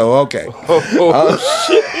 So okay.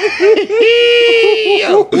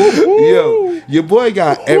 Yo, your boy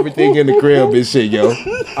got everything in the crib and shit, yo.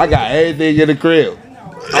 I got everything in the crib.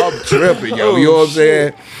 I'm tripping, yo. You know what I'm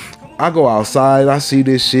saying? I go outside, I see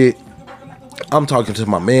this shit. I'm talking to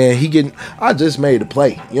my man. I just made a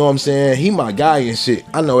play. You know what I'm saying? He my guy and shit.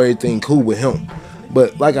 I know everything cool with him.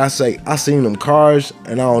 But like I say, I seen them cars,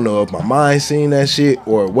 and I don't know if my mind seen that shit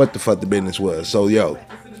or what the fuck the business was. So, yo,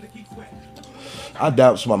 I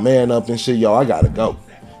doubts my man up and shit. Yo, I gotta go.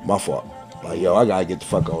 My fault. Like, yo, I gotta get the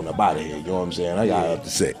fuck on up out of here. You know what I'm saying? I got up to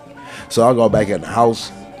sick. So I go back in the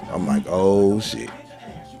house. I'm like, oh shit,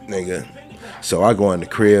 nigga. So I go in the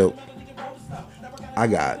crib. I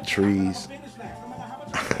got trees.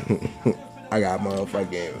 I got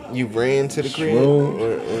motherfucking. You ran to the crib?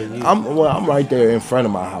 Or you... I'm right there in front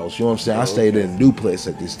of my house. You know what I'm saying? I stayed in a duplex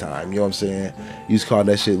at this time. You know what I'm saying? Used to call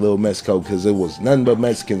that shit Little Mexico because it was nothing but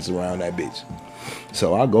Mexicans around that bitch.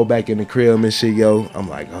 So I go back in the crib and shit, yo. I'm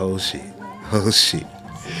like, oh shit.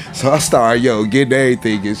 So I start, getting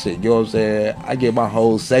everything and shit. You know what I'm saying? I get my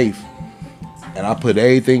whole safe. And I put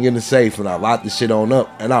everything in the safe and I lock the shit on up.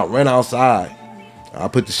 And I run outside. I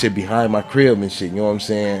put the shit behind my crib and shit, you know what I'm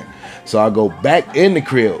saying? So I go back in the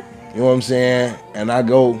crib, you know what I'm saying? And I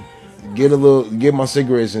go get my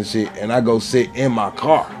cigarettes and shit, and I go sit in my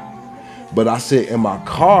car. But I sit in my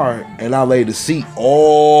car and I lay the seat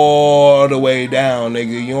all the way down,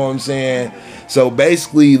 nigga, you know what I'm saying? So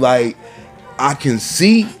basically, like, I can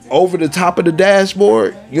see over the top of the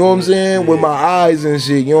dashboard, you know what I'm saying? With my eyes and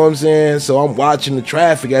shit, you know what I'm saying? So I'm watching the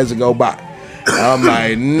traffic as it go by. I'm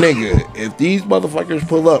like, nigga, if these motherfuckers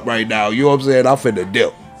pull up right now, you know what I'm saying, I'm finna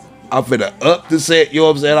dip. I'm finna up the set, you know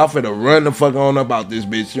what I'm saying, I'm finna run the fuck on about this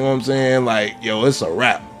bitch, you know what I'm saying, like, yo, it's a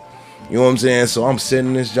wrap. You know what I'm saying? So I'm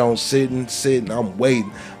sitting in this joint, sitting, I'm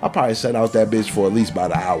waiting. I probably sat out that bitch for at least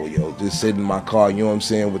about an hour, yo, just sitting in my car, you know what I'm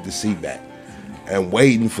saying, with the seat back. And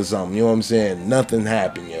waiting for something, you know what I'm saying? Nothing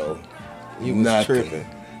happened, yo. You was nothing.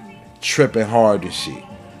 Tripping hard as shit.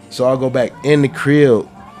 So I go back in the crib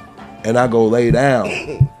and I go lay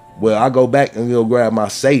down. Well, I go back and go grab my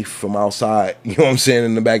safe from outside, you know what I'm saying,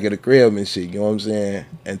 in the back of the crib and shit, you know what I'm saying,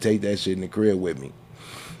 and take that shit in the crib with me.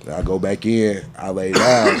 And I go back in, I lay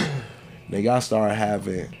down. Nigga, I started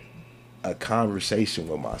having a conversation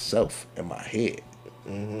with myself in my head.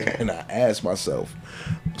 Mm-hmm. And I asked myself,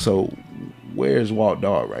 so where's WALT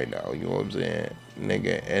DOGG right now? You know what I'm saying?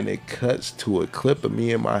 Nigga, and it cuts to a clip of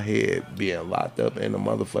me in my head being locked up in a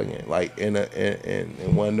motherfucking, like, in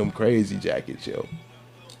one of them crazy jackets, yo.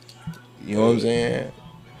 You know what I'm saying?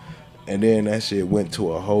 And then that shit went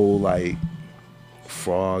to a whole, like,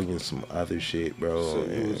 frog and some other shit, bro. So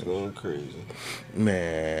you was going crazy.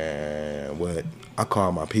 Man, what? I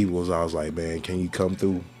called my peoples. I was like, man, can you come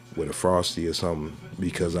through? with a Frosty or something,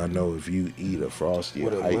 because I know if you eat a Frosty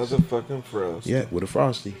with or a ice, motherfucking Frosty. yeah, with a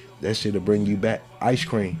Frosty, that shit'll bring you back. Ice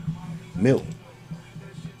cream, milk.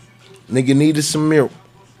 Nigga needed some milk.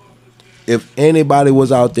 If anybody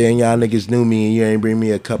was out there and y'all niggas knew me and you ain't bring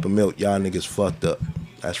me a cup of milk, y'all niggas fucked up.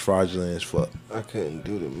 That's fraudulent as fuck. I couldn't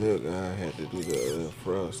do the milk. I had to do the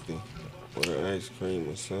Frosty or the ice cream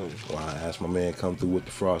or something. Well, I asked my man come through with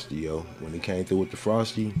the Frosty, yo. When he came through with the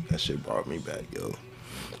Frosty, that shit brought me back, yo.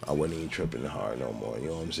 I wasn't even tripping hard no more, you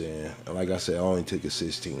know what I'm saying? And like I said, I only took a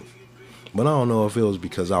 16th. But I don't know if it was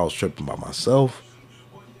because I was tripping by myself.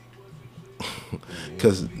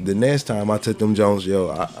 Because the next time I took them Jones, yo,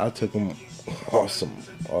 I took them awesome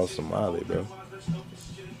Molly, bro.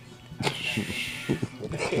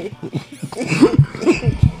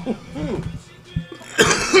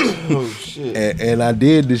 Oh shit! And I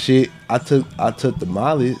did the shit. I took the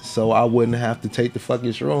Molly so I wouldn't have to take the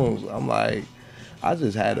fucking shrooms. I'm like, I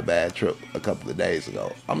just had a bad trip a couple of days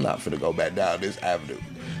ago. I'm not finna go back down this avenue.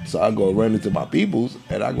 So I go run into my peoples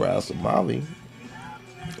and I grab some Molly.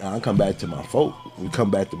 And I come back to my folk. We come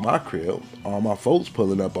back to my crib. All my folks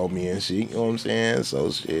pulling up on me and shit. You know what I'm saying? So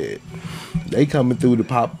shit, they coming through to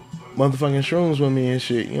pop motherfucking shrooms with me and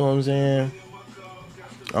shit. You know what I'm saying?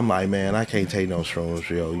 I'm like, man, I can't take no shrooms,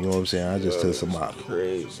 yo. You know what I'm saying? I just took some Molly.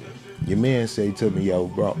 Crazy. Your man say to me, yo,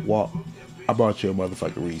 bro, Walt, I brought you a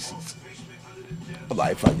motherfucking Reese's. I'm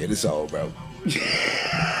like, fuck it, it's all, bro.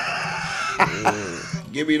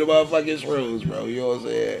 Give me the motherfucking shrooms, bro. You know what I'm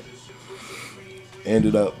saying?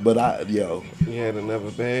 Ended up, but You had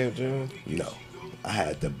another bad job? no. I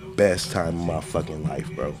had the best time of my fucking life,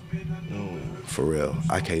 bro. For real.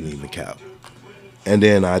 I can't even count. And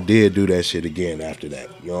then I did do that shit again after that.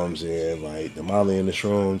 You know what I'm saying? Like, the Molly and the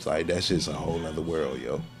shrooms, like, that's just a whole nother world,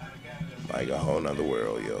 yo. Like, a whole nother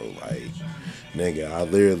world, yo. Like, nigga, I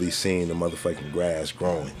literally seen the motherfucking grass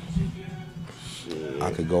growing. Shit.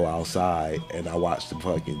 I could go outside and I watched the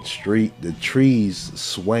fucking the trees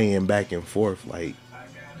swaying back and forth like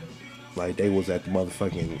they was at the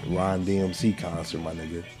motherfucking Ron DMC concert, my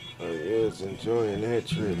nigga. Oh, you was enjoying that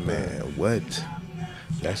trip, man. What?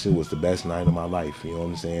 That shit was the best night of my life, you know what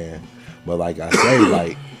I'm saying? But like I say,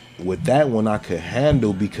 like, with that one I could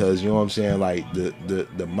handle because, you know what I'm saying, like,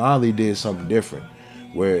 the Molly did something different.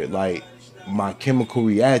 Where, like, my chemical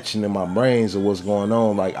reaction in my brains of what's going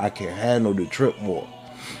on, like, I can handle the trip more.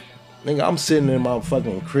 Nigga, I'm sitting in my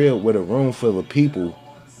fucking crib with a room full of people.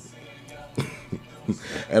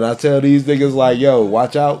 And I tell these niggas, like, yo,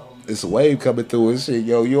 watch out. It's a wave coming through and shit,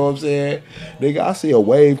 yo. You know what I'm saying? Nigga, I see a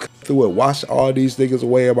wave come through and wash all these niggas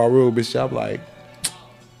away in my room and shit. I'm like,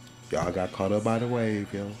 y'all got caught up by the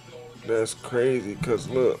wave, yo. That's crazy, because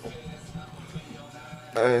look,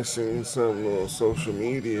 I had seen something on social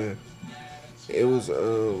media. It was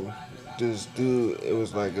this dude, it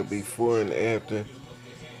was like a before and after.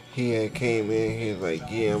 He had came in, he was like,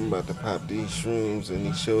 yeah, I'm about to pop these shrooms, and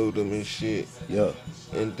he showed them and shit. Yeah.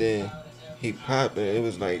 And then he popped them, it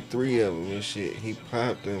was like 3 of them and shit. He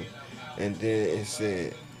popped them, and then it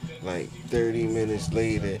said, like 30 minutes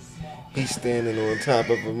later, he's standing on top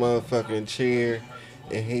of a motherfucking chair,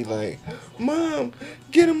 and he like, Mom,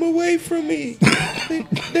 get him away from me.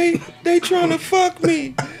 They trying to fuck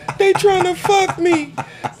me. They trying to fuck me.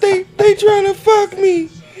 They trying to fuck me.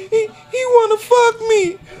 He want to fuck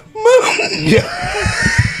me. Mom. Yeah.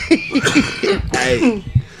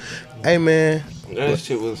 Hey, man. That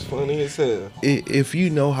shit was funny as hell. If you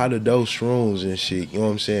know how to dose shrooms and shit, you know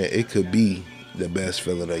what I'm saying, it could be the best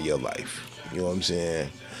feeling of your life. You know what I'm saying?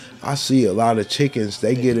 I see a lot of chickens,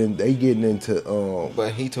 they getting into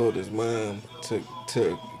But he told his mom to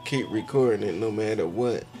keep recording it no matter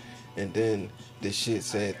what. And then the shit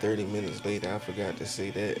said 30 minutes later. I forgot to say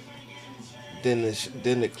that. Then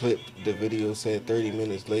the clip, the video said 30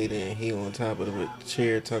 minutes later, and he on top of the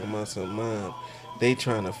chair talking about some mom. They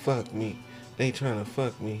trying to fuck me. They trying to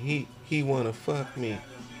fuck me. He wanna fuck me.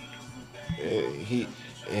 He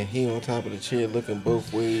on top of the chair looking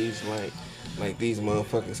both ways like these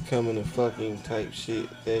motherfuckers coming to fucking type shit.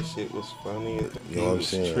 That shit was funny. You know what I'm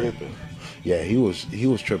saying? Tripping. Yeah, he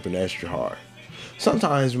was tripping extra hard.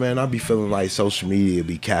 Sometimes, man, I be feeling like social media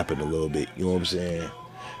be capping a little bit. You know what I'm saying?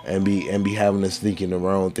 And be having us thinking the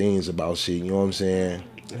wrong things about shit. You know what I'm saying?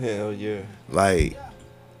 Hell yeah. Like,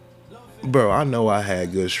 bro, I know I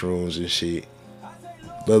had good shrooms and shit,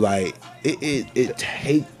 but like it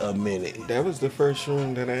take a minute. That was the first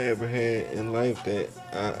shroom that I ever had in life that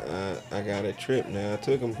I got a trip. Now I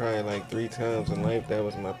took them probably like 3 times in life. That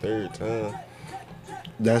was my 3rd time.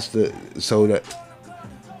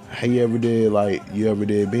 Have you ever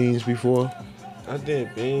did beans before? I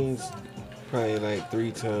did beans. probably like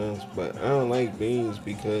 3 times. But I don't like beans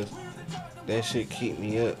because that shit keep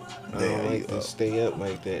me up. I don't like to stay up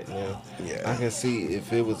like that now. Yeah. I can see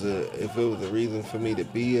if it was a reason for me to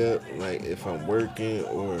be up, like if I'm working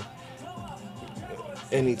or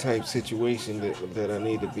any type situation that I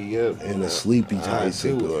need to be up in a sleepy type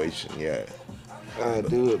situation. Yeah. I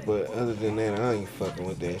do it, but other than that, I ain't fucking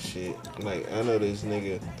with that shit. Like I know this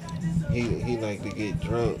nigga, he like to get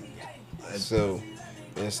drunk, so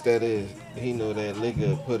instead of he know that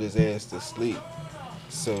liquor put his ass to sleep.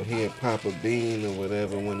 So he'll pop a bean or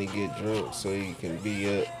whatever when he get drunk so he can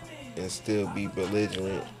be up and still be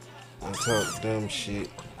belligerent and talk dumb shit.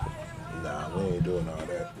 Nah, we ain't doing all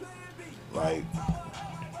that. Like,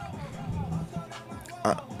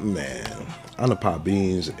 man, I done pop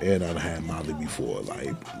beans and I done had Molly before.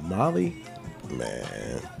 Like, Molly,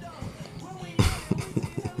 man.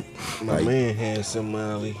 My man had some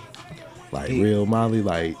Molly. Like real Molly,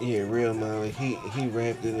 like yeah, real Molly. He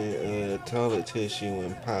wrapped it in toilet tissue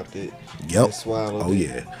and popped it. Yep. And swallowed it. Oh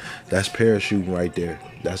yeah, that's parachuting right there.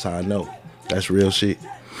 That's how I know. That's real shit.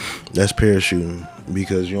 That's parachuting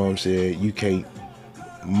because you know what I'm saying. You can't.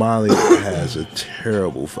 Molly has a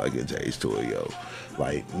terrible fucking taste to it, yo.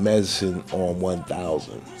 Like medicine on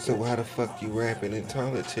 1,000. So why the fuck you wrap it in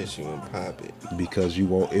toilet tissue and pop it? Because you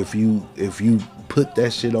won't. If you put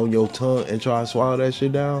that shit on your tongue and try to swallow that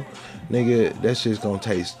shit down, nigga, that shit's gonna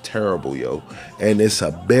taste terrible, yo. And it's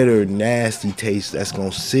a bitter, nasty taste that's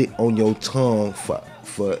gonna sit on your tongue for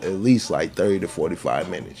at least like 30 to 45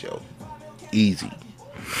 minutes, yo. Easy.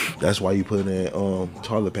 That's why you put in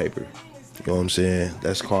toilet paper. You know what I'm saying?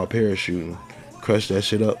 That's called parachuting. Crush that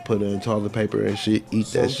shit up, put it in toilet paper and shit, eat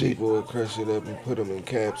that shit. Some people will crush it up and put them in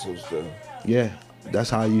capsules, though. Yeah, that's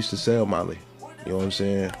how I used to sell Molly. You know what I'm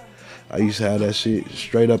saying? I used to have that shit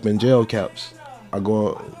straight up in gel caps.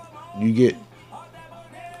 You get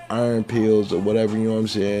iron pills or whatever, you know what I'm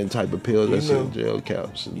saying, type of pills that's in gel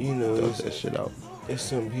caps. And you know, dump that shit out. There's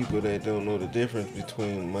some people that don't know the difference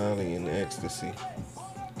between Molly and ecstasy.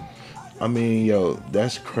 I mean, yo,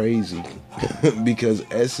 that's crazy because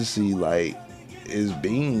ecstasy, like, is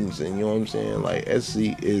beans, and you know what I'm saying? Like,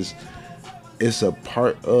 ecstasy it's a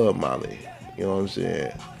part of Molly, you know what I'm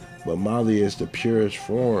saying? But Molly is the purest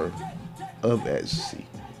form of ecstasy,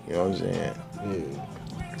 you know what I'm saying?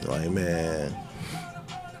 Yeah. Like, man.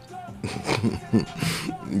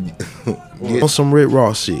 Get on some Rick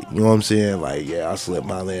Ross shit, you know what I'm saying? Like, yeah, I slipped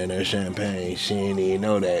Molly in there champagne. She ain't even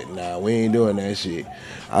know that. Nah, we ain't doing that shit.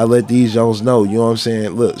 I let these Jones know, you know what I'm saying?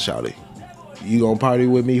 Look, shawty, you gonna party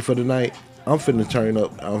with me for the night? I'm finna turn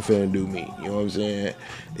up. I'm finna do me. You know what I'm saying?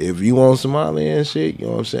 If you want some Molly and shit, you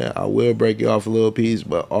know what I'm saying? I will break you off a little piece,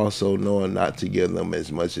 but also knowing not to give them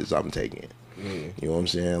as much as I'm taking. You know what I'm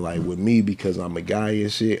saying? Like with me, because I'm a guy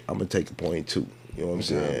and shit, I'm gonna take a 0.2. You know what I'm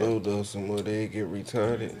saying? Low dose some more, they get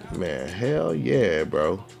retarded. Man, hell yeah,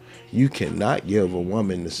 bro. You cannot give a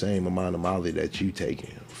woman the same amount of Molly that you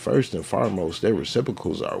taking. First and foremost, their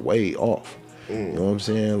reciprocals are way off. You know what I'm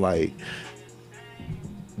saying? Like,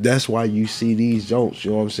 that's why you see these jokes,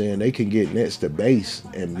 you know what I'm saying? They can get next to bass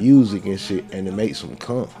and music and shit, and it makes them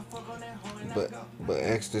come. But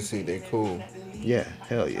ecstasy, they cool. Yeah,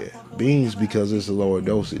 hell yeah. Beans because it's a lower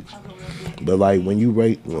dosage. But like when you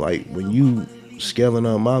rate, like when you scaling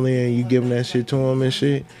up Molly and you giving that shit to them and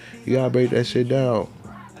shit, you gotta break that shit down.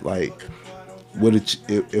 Like with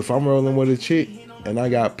if I'm rolling with a chick and I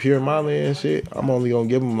got pure Molly and shit, I'm only gonna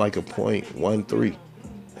give them like a 0.13.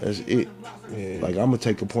 That's it. Yeah. Like I'm gonna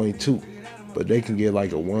take a 0.2, but they can get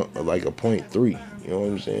like a 0.3. You know what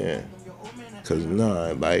I'm saying? Cause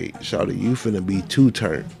nah, like shawty, you finna be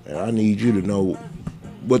two-turned, and I need you to know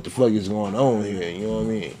what the fuck is going on here. You know what I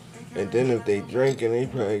mean? And then if they drinking, they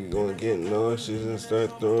probably gonna get nauseous and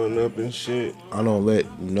start throwing up and shit. I don't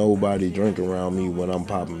let nobody drink around me when I'm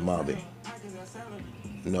popping Molly.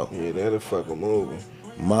 No. Yeah, that'll fuck them over.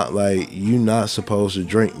 Like you not supposed to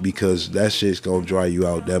drink because that shit's gonna dry you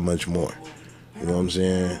out that much more. You know what I'm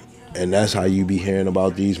saying? And that's how you be hearing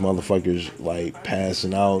about these motherfuckers like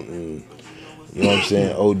passing out and you know what I'm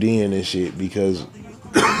saying, ODing and shit because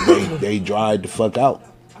they dried the fuck out.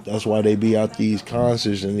 That's why they be out these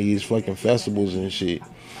concerts and these fucking festivals and shit.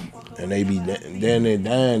 And they be down there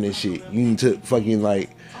dying and shit. You took fucking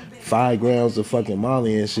like 5 grams of fucking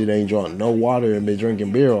Molly and shit, ain't drunk no water and been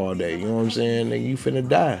drinking beer all day. You know what I'm saying? Nigga, you finna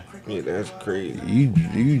die. Yeah, that's crazy.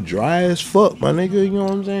 You dry as fuck, my nigga. You know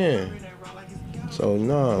what I'm saying? So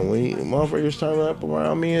nah, when motherfuckers turn up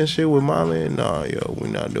around me and shit with Molly, nah, yo, we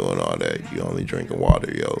not doing all that. You only drinking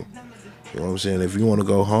water, yo. You know what I'm saying? If you want to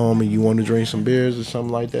go home and you want to drink some beers or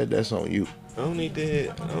something like that, that's on you. I only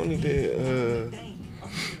did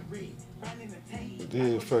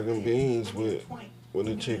did fucking beans with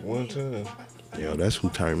a chick one time. Yo, that's who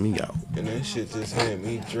turned me out. And that shit just had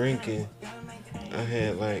me drinking. I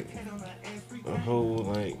had like a whole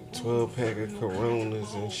like 12 pack of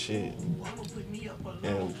Coronas and shit.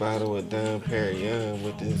 And a bottle of Dom Perignon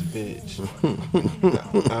with this bitch.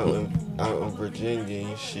 out in Virginia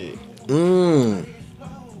and shit.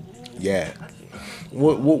 Yeah.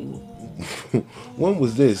 What when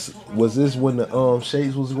was this? Was this when the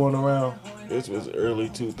shades was going around? This was early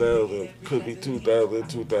 2000, could be 2000,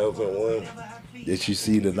 2001. Did you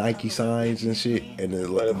see the Nike signs and shit, and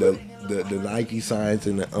the Nike signs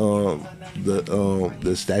and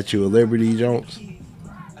the Statue of Liberty Jones?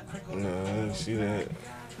 No, I didn't see that.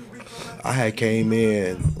 I had came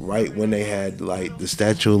in right when they had like the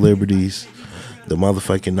Statue of Liberties, the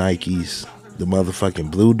motherfucking Nikes, the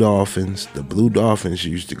motherfucking Blue Dolphins. The Blue Dolphins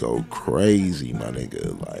used to go crazy, my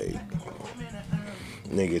nigga. Like,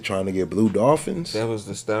 nigga trying to get Blue Dolphins. That was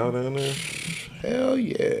the style down there? Hell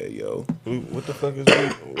yeah, yo. What the fuck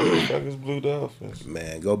is Blue Dolphins?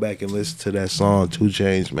 Man, go back and listen to that song 2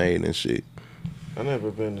 Chainz made and shit. I never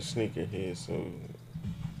been to sneakerhead, so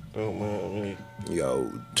don't mind me.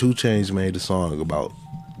 Yo, 2 Chainz made a song about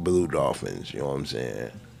Blue Dolphins, you know what I'm saying?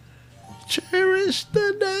 Cherish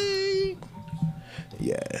the day.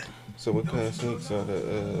 Yeah. So what kind of sneaks are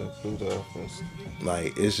the Blue Dolphins?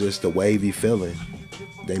 Like, it's just a wavy feeling.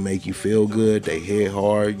 They make you feel good. They hit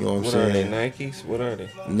hard, you know what I'm saying? What are they, Nikes? What are they?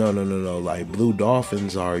 No. Like, Blue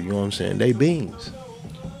Dolphins are, you know what I'm saying? They beans.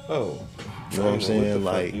 Oh. You know what I'm saying?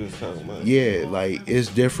 Like, you was talking about. Yeah, like, it's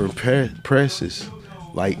different presses.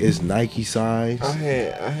 Like, it's Nike size. I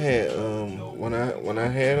had when I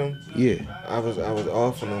had them. Yeah. I was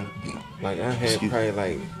offering them. Like I had probably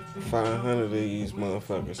like 500 of these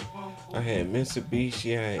motherfuckers. I had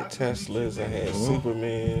Mitsubishi, I had Teslas, I had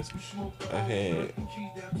Supermans, I had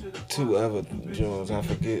 2 other joints. I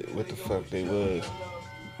forget what the fuck they was,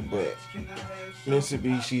 but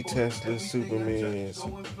Mitsubishi, Tesla, Supermans.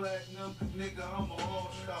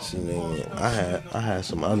 See, nigga, I had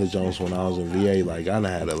some other Jones when I was in VA. Like, I done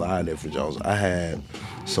had a lot of different Jones. I had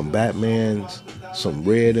some Batmans, some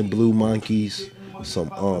red and blue monkeys, some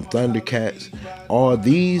Thundercats. All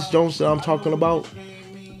these Jones that I'm talking about,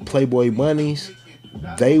 Playboy bunnies,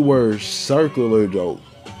 they were circular though.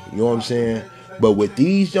 You know what I'm saying? But with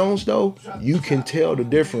these Jones though, you can tell the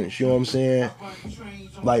difference. You know what I'm saying?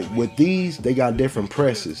 Like with these, they got different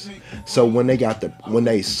presses. So when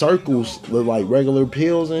they circles look like regular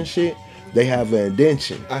pills and shit, they have an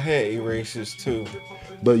indention. I had erasers too.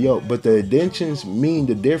 But the indentions mean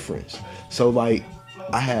the difference. So like,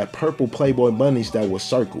 I had purple Playboy bunnies that were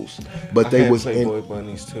circles, but they was Playboy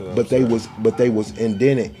bunnies too. But they was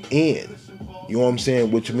indented in. You know what I'm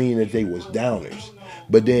saying? Which mean that they was downers.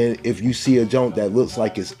 But then if you see a joint that looks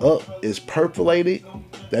like it's up, it's perforated,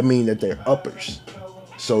 that mean that they're uppers.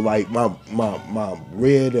 So like my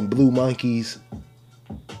red and blue monkeys,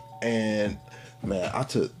 and man, I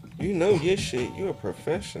took. You know your shit. You a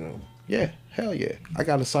professional. Yeah, hell yeah. I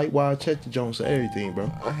got a site where I check the Jones and everything,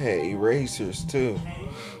 bro. I had erasers too.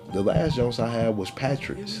 The last Jones I had was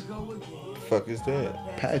Patrick's. The fuck is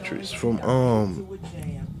that? Patrick's from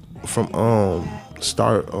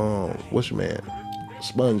what's your man?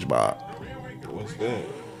 SpongeBob. What's that?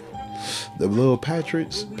 The little Patrick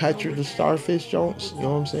the Starfish Jones, you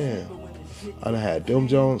know what I'm saying? I done had them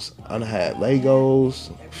Jones, I done had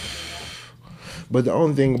Legos. But the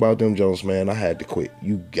only thing about them Jones, man, I had to quit.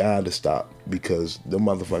 You gotta stop because them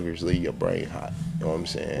motherfuckers leave your brain hot. You know what I'm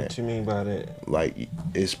saying? What you mean by that? Like,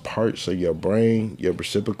 it's parts of your brain, your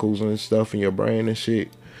reciprocals and stuff in your brain and shit,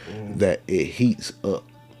 that it heats up.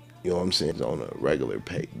 You know what I'm saying? On a regular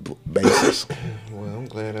basis. Well, I'm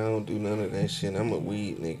glad I don't do none of that shit. I'm a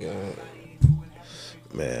weed nigga.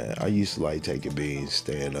 Man, I used to like taking beans,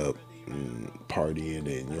 staying up, and partying,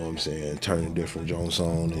 and you know what I'm saying, turning different Jones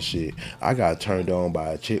on and shit. I got turned on by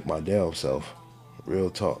a chick my damn self. Real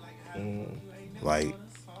talk. Like,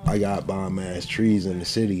 I got bomb ass trees in the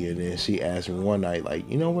city, and then she asked me one night, like,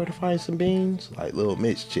 you know where to find some beans? Like, little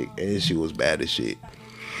Mitch chick, and she was bad as shit.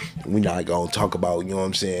 We not gonna talk about, you know what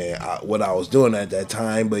I'm saying, what I was doing at that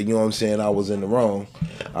time, but you know what I'm saying, I was in the wrong.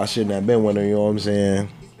 I shouldn't have been with her, you know what I'm saying.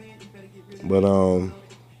 But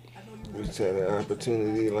we had an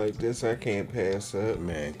opportunity like this, I can't pass up.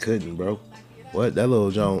 Man, couldn't, bro. What, that little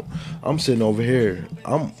Joan? I'm sitting over here.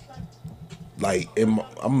 I'm like in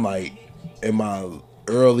my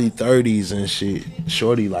early 30s and shit.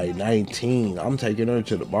 Shorty like 19. I'm taking her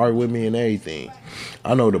to the bar with me and everything.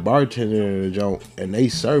 I know the bartender in the joint, and they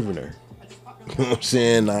serving her. You know what I'm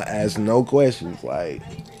saying? I ask no questions. Like,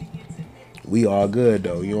 we all good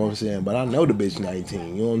though. You know what I'm saying? But I know the bitch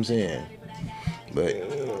 19. You know what I'm saying? But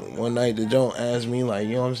one night the joint asked me like,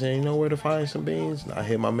 you know what I'm saying, you know where to find some beans? And I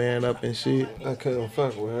hit my man up and shit. I couldn't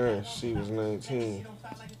fuck with her. She was 19.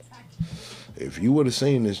 If you would have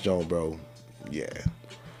seen this joint, bro, yeah.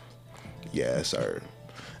 Yeah, sir.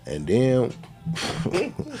 And then,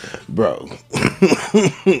 bro,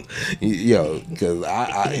 yo, cause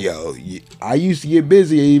I used to get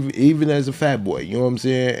busy even as a fat boy. You know what I'm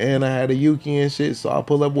saying? And I had a Yuki and shit, so I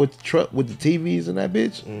pull up with the truck with the TVs and that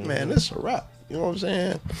bitch. Man, that's a wrap. You know what I'm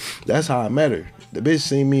saying? That's how I met her. The bitch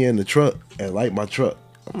seen me in the truck and liked my truck.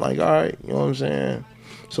 I'm like, all right, you know what I'm saying?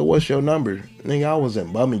 So what's your number? Nigga, I was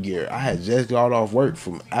in bummy gear. I had just got off work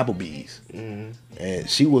from Applebee's. And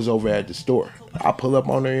she was over at the store. I pull up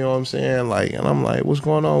on her, you know what I'm saying? Like, and I'm like, what's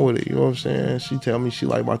going on with it? You know what I'm saying? She tell me she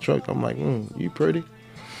like my truck. I'm like, you pretty?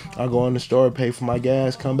 I go in the store, pay for my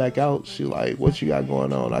gas, come back out. She like, what you got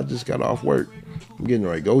going on? I just got off work. I'm getting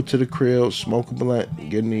ready to go to the crib, smoke a blunt, and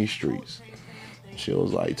get in these streets. She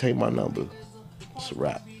was like, take my number. It's a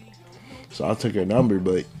wrap. So I took her number,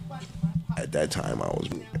 but at that time I was,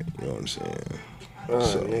 you know what I'm saying?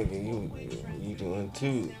 So, nigga, you doing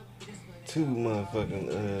too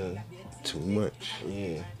motherfucking, too much.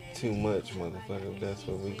 Yeah, too much, motherfucker. That's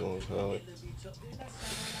what we gonna call it.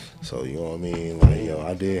 So, you know what I mean? Like, yo,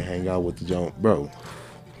 I did hang out with the joint. Bro,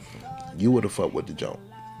 you would have fucked with the joint.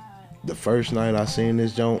 The first night I seen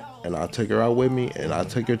this joint, and I took her out with me, and I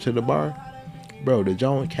took her to the bar, bro, the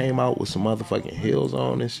joint came out with some motherfucking heels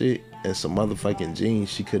on and shit, and some motherfucking jeans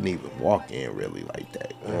she couldn't even walk in really like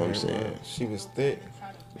that. You know what I'm saying? She was thick.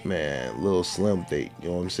 Man, little slim thick. You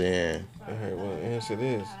know what I'm saying? I heard, well, answer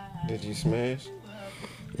this. Did you smash?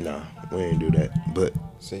 Nah, we ain't do that. But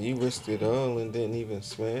so you risked it all and didn't even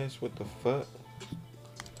smash? What the fuck?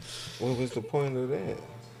 What was the point of that?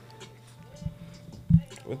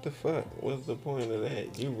 What the fuck? What's the point of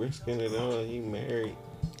that? You risking it all, you married.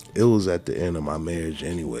 It was at the end of my marriage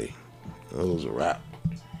anyway. It was a wrap.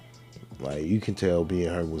 Like, you can tell me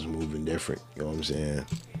and her was moving different. You know what I'm saying?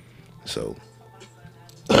 So,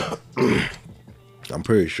 I'm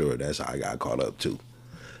pretty sure that's how I got caught up too.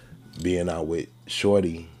 Being out with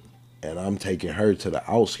Shorty, and I'm taking her to the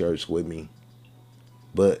outskirts with me.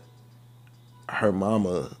 But her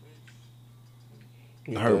mama...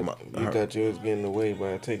 You thought you was getting away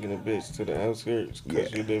by taking a bitch to the outskirts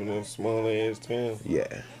because you live in a small ass town.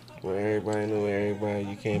 Yeah. Where everybody know everybody,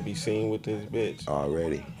 you can't be seen with this bitch.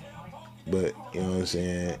 Already. But, you know what I'm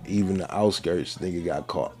saying, even the outskirts, nigga got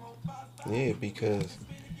caught. Yeah, because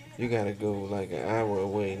you gotta go like an hour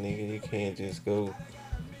away, nigga. You can't just go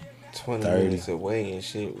 20 minutes away and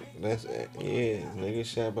shit. That's, yeah, niggas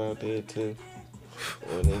shop out there too.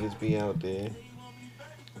 Or niggas be out there.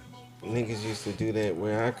 Niggas used to do that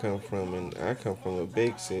where I come from, and I come from a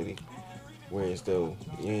big city. Whereas though,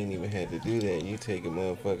 you ain't even had to do that. You take a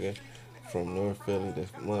motherfucker from North Philly to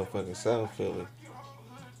motherfucking South Philly.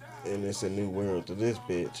 And it's a new world to this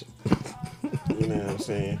bitch. You know what I'm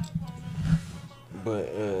saying?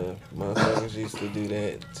 But motherfuckers used to do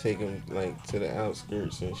that, take them like to the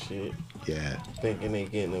outskirts and shit. Yeah. Thinking they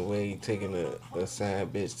getting away, taking a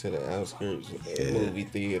side bitch to the outskirts, movie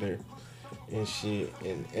theater and shit.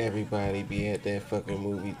 And everybody be at that fucking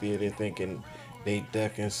movie theater thinking they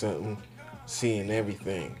ducking something, seeing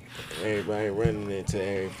everything. Everybody running into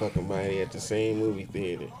every fucking body at the same movie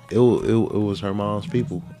theater. It was her mom's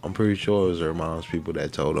people. I'm pretty sure it was her mom's people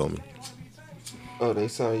that told on me. Oh, they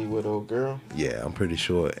saw you with old girl? Yeah, I'm pretty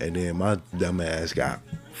sure. And then my dumb ass got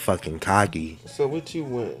fucking cocky. So what you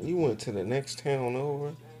went? You went to the next town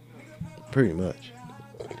over? Pretty much.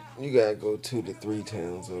 You gotta go 2 to 3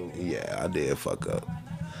 towns over. Yeah, I did fuck up.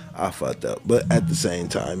 I fucked up. But at the same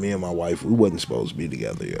time, me and my wife, we wasn't supposed to be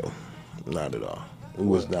together, yo. Not at all. We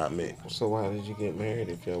was not meant. So why did you get married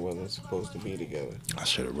if y'all wasn't supposed to be together? I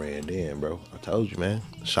should have ran in, bro. I told you, man.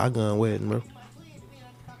 Shotgun wedding, bro.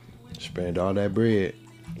 Spent all that bread.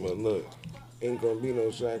 But look, ain't gonna be no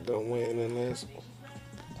shotgun wedding unless...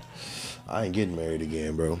 I ain't getting married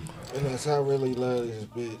again, bro. Unless I really love this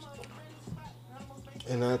bitch.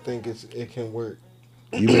 And I think it can work.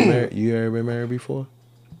 You been married? You ever been married before?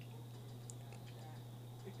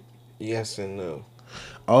 Yes and no.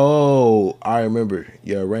 Oh, I remember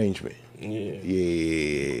your arrangement. Yeah.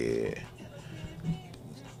 Yeah.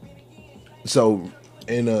 So,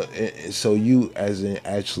 so you as in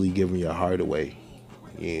actually giving your heart away,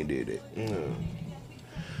 you ain't did it. No.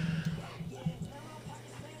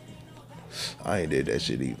 I ain't did that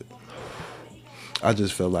shit either. I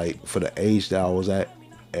just felt like for the age that I was at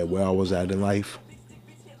and where I was at in life,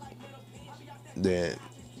 then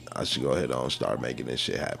I should go ahead and start making this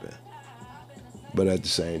shit happen. But at the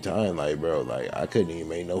same time, like, bro, like, I couldn't even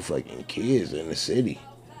make no fucking kids in the city.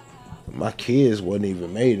 My kids wasn't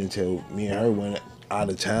even made until me and her went out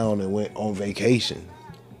of town and went on vacation.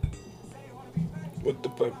 What the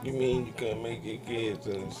fuck you mean you can't make your kids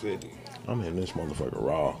in the city? I'm in this motherfucker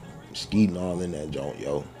raw. Skeeting all in that joint,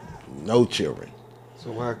 yo. No children.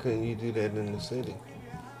 So why couldn't you do that in the city?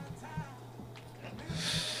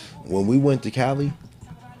 When we went to Cali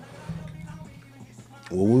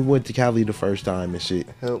the first time and shit,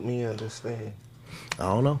 Help me understand. I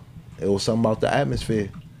don't know. It was something about the atmosphere.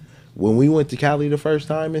 When we went to Cali the first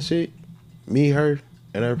time and shit, me, her,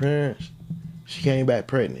 and her parents, she came back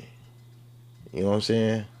pregnant. You know what I'm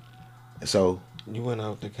saying? So You went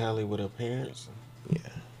out to Cali with her parents? yeah,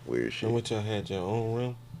 weird shit. And what, y'all had your own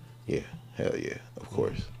room? Yeah, hell yeah, of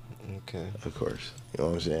course. Okay. Of course. You know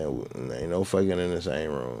what I'm saying? Ain't no fucking in the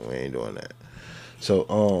same room. We ain't doing that.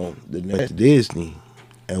 So, the next Disney,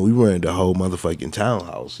 and we rented the whole motherfucking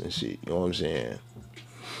townhouse and shit. You know what I'm saying?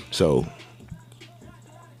 So,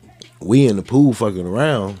 we in the pool fucking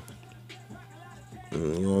around. You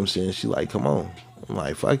know what I'm saying? She like, come on. I'm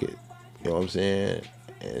like, fuck it. You know what I'm saying?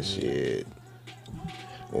 And shit.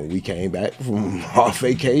 When we came back from our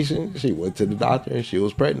vacation, she went to the doctor and she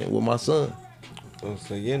was pregnant with my son. Oh,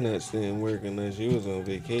 so you're not staying working unless you was on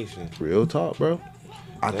vacation. Real talk, bro.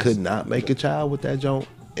 I could not make a child with that joint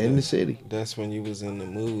in the city. That's when you was in the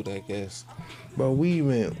mood, I guess. Bro, we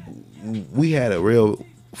had a real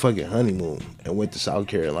fucking honeymoon and went to South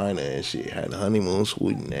Carolina and shit. Had a honeymoon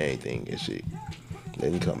suite and everything and shit.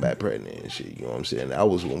 Then come back pregnant and shit. You know what I'm saying? That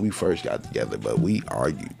was when we first got together, but we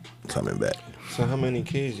argued coming back. So how many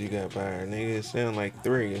kids you got by her, nigga? It sound like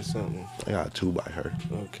 3 or something. I got 2 by her.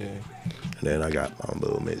 Okay. And then I got my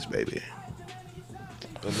little miss baby.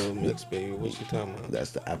 A little mixed baby. What you talking about?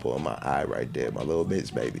 That's the apple of my eye right there, my little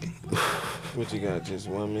miss baby. What you got? Just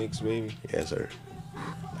one mixed baby? Yes, sir.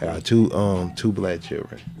 I got two black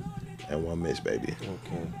children and 1 miss baby.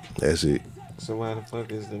 Okay. That's it. So why the fuck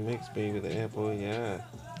is the mixed baby the apple of your eye?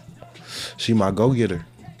 She my go-getter.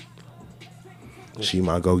 She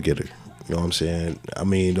my go-getter. You know what I'm saying? I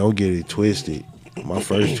mean, don't get it twisted. My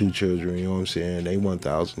first 2 children, you know what I'm saying, they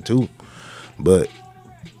 1,000 too. But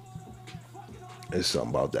it's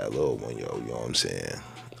something about that little one, yo, you know what I'm saying?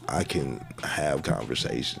 I can have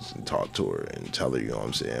conversations and talk to her and tell her, you know what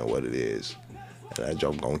I'm saying, what it is. And that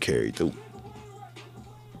joke gonna carry through.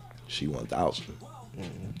 She 1,000.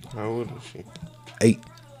 Mm-hmm. How old is she? 8.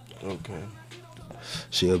 Okay.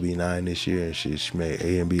 She'll be 9 this year, and she made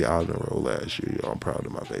A and B honor roll last year. Yo, I'm proud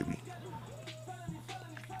of my baby.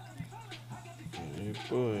 Hey,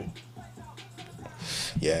 boy.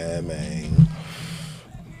 Yeah, man.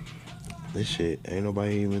 This shit, ain't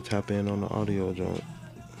nobody even tap in on the audio joint.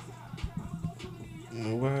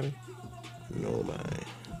 Nobody? Nobody.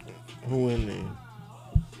 Who in there?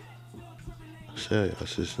 I said,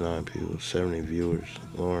 that's just 9 people, 70 viewers.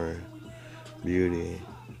 Lauren, Beauty.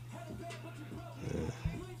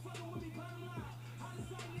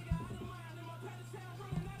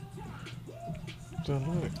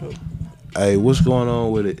 Hey, what's going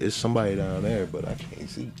on with it? It's somebody down there, but I can't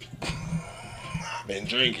see. I've been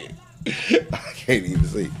drinking. I can't even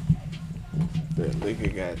see. That liquor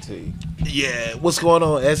got to you. Yeah, what's going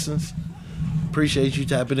on, Essence? Appreciate you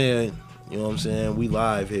tapping in. You know what I'm saying? We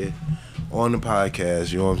live here on the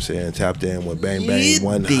podcast. You know what I'm saying? Tapped in with Bang Bang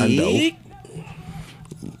 1 Hundo.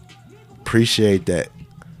 Appreciate that.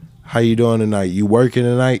 How you doing tonight? You working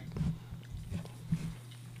tonight?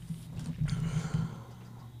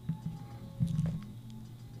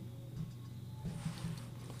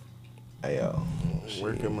 Hey, yo.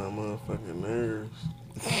 Working my motherfucking nerves.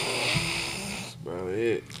 That's about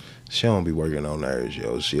it. She don't be working on nerves,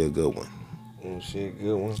 yo. She a good one. Oh, she a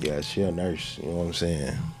good one. Yeah, she a nurse. You know what I'm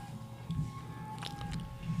saying?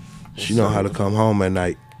 She know how to come home at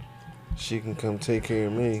night. She can come take care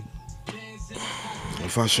of me.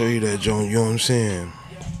 If I show you that joint, you know what I'm saying?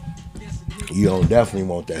 You don't definitely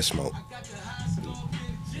want that smoke.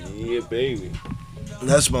 Yeah, baby.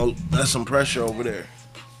 That smoke, that's some pressure over there.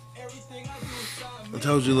 I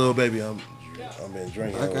told you, little baby, I've been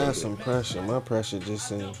drinking. I got some pressure. My pressure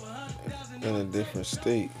just in a different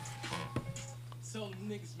state.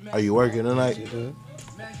 Are you working tonight? Match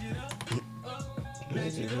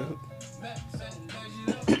it up.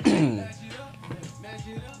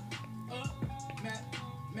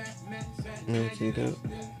 Match it up.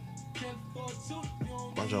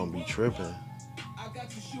 My joint be tripping.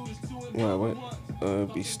 Why,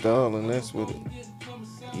 what? Be stalling, that's what it.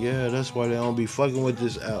 Yeah, that's why they don't be fucking with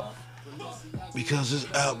this app. Because this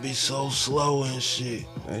app be so slow and shit.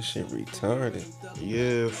 That shit retarded.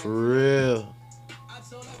 Yeah, for real.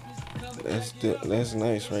 That's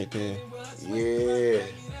nice right there. Yeah.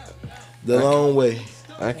 The long way.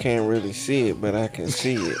 I can't really see it, but I can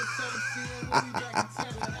see it.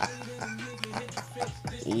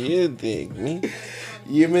 You dig me?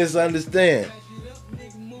 You misunderstand.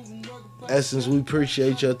 Essence, we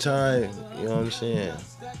appreciate your time. You know what I'm saying?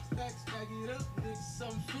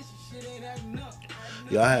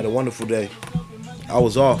 Y'all had a wonderful day. I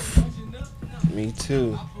was off. Me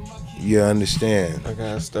too. You understand? I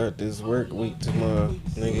gotta start this work week tomorrow.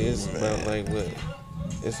 Nigga, it's about like what?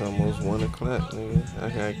 It's almost 1 o'clock, nigga. I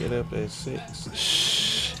gotta get up at 6.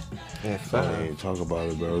 Shh. At I 5. ain't talk about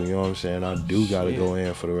it, bro. You know what I'm saying? I do gotta go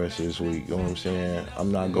in for the rest of this week. You know what I'm saying?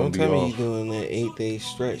 I'm not gonna Don't be tell me off. you doing that 8-day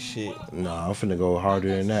stretch shit. Nah, I'm finna go harder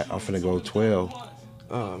than that. I'm finna go 12.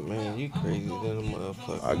 Oh man, you crazy than a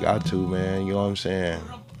motherfucker. I got to, man. You know what I'm saying?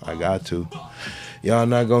 I got to. Y'all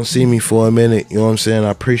not gonna see me for a minute. You know what I'm saying? I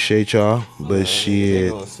appreciate y'all. But shit. They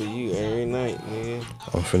gonna see you every night, nigga.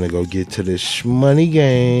 I'm finna go get to this money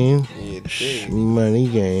game. Yeah, Money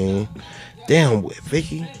game. Damn, with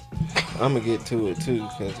Vicky. I'm gonna get to it too,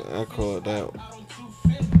 cause I called out.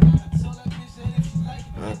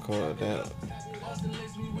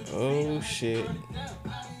 Oh shit.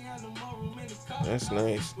 That's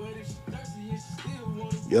nice.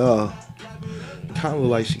 Yeah. Kind of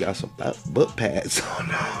look like she got some butt pads on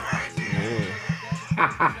her.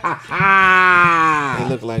 It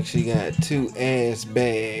look like she got 2 ass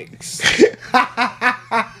bags.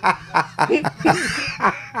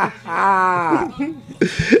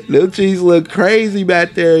 Little cheese look crazy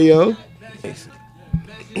back there, yo.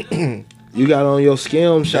 You got on your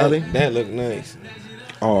skim, shawty. That look nice.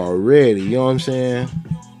 Already, you know what I'm saying?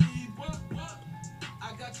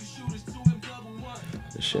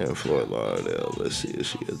 She in Fort Lauderdale. Let's see if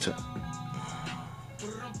she a top.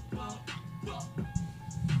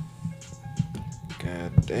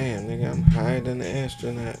 God damn, nigga, I'm higher than the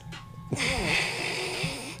astronaut.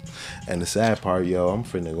 And the sad part, yo, I'm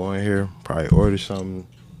finna go in here, probably order something.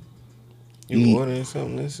 You ordering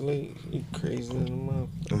something this late? You crazy in the mouth.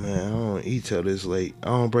 Man, I don't eat till this late. I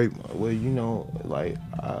don't break my, well, you know, like,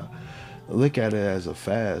 I look at it as a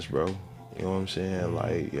fast, bro. You know what I'm saying?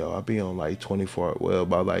 Like, yo, I be on like 24, well,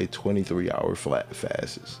 about like 23-hour flat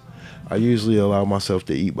fasts. I usually allow myself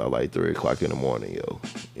to eat by like 3 o'clock in the morning, yo.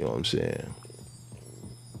 You know what I'm saying?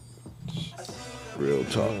 Real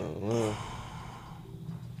talk.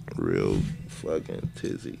 Real fucking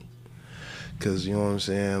tizzy. Cause you know what I'm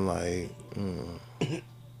saying? Like, I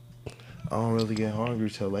don't really get hungry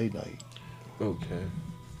till late night. Okay.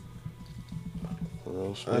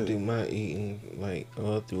 Real I do my eating like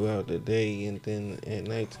all throughout the day, and then at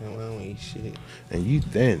nighttime I don't eat shit. And you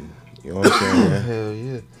thin. You know what I'm saying? Hell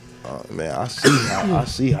yeah. Man, I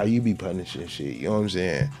see how you be punishing shit. You know what I'm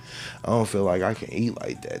saying? I don't feel like I can eat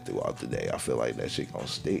like that throughout the day. I feel like that shit gonna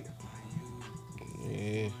stick.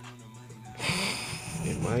 Yeah.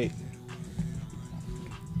 It might.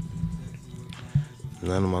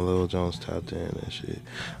 None of my little Jones tapped in and shit.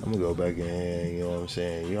 I'm gonna go back in, you know what I'm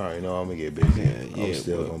saying? You already know I'm gonna get busy. Yeah, I'm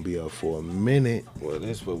still gonna be up for a minute. Well,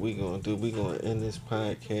 that's what we gonna do. We gonna end this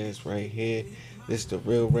podcast right here. This the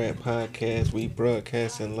Real Rap Podcast. We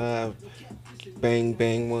broadcasting live. Bang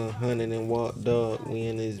Bang 100 and WALT, dog. We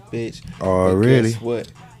in this bitch. Already. But guess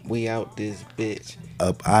what? We out this bitch.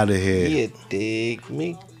 Up out of here. You dig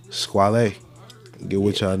me? Squale. Get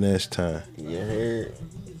with y'all next time. You heard?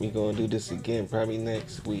 We gonna do this again probably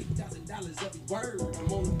next week.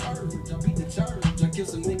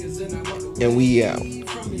 And we out.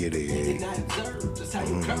 You dig.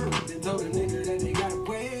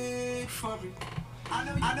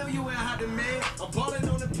 I know you ain't hot to man. I'm ballin'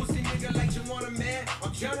 on the pussy nigga like you want a man.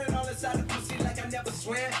 I'm drowning all inside the pussy like I never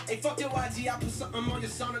swam. Hey, fuck your YG, I put something on your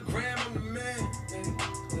sonogram. I'm the man.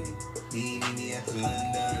 Meet me at the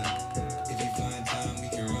London. If you find time, we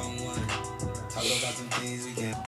can run one. Talk about some things we can.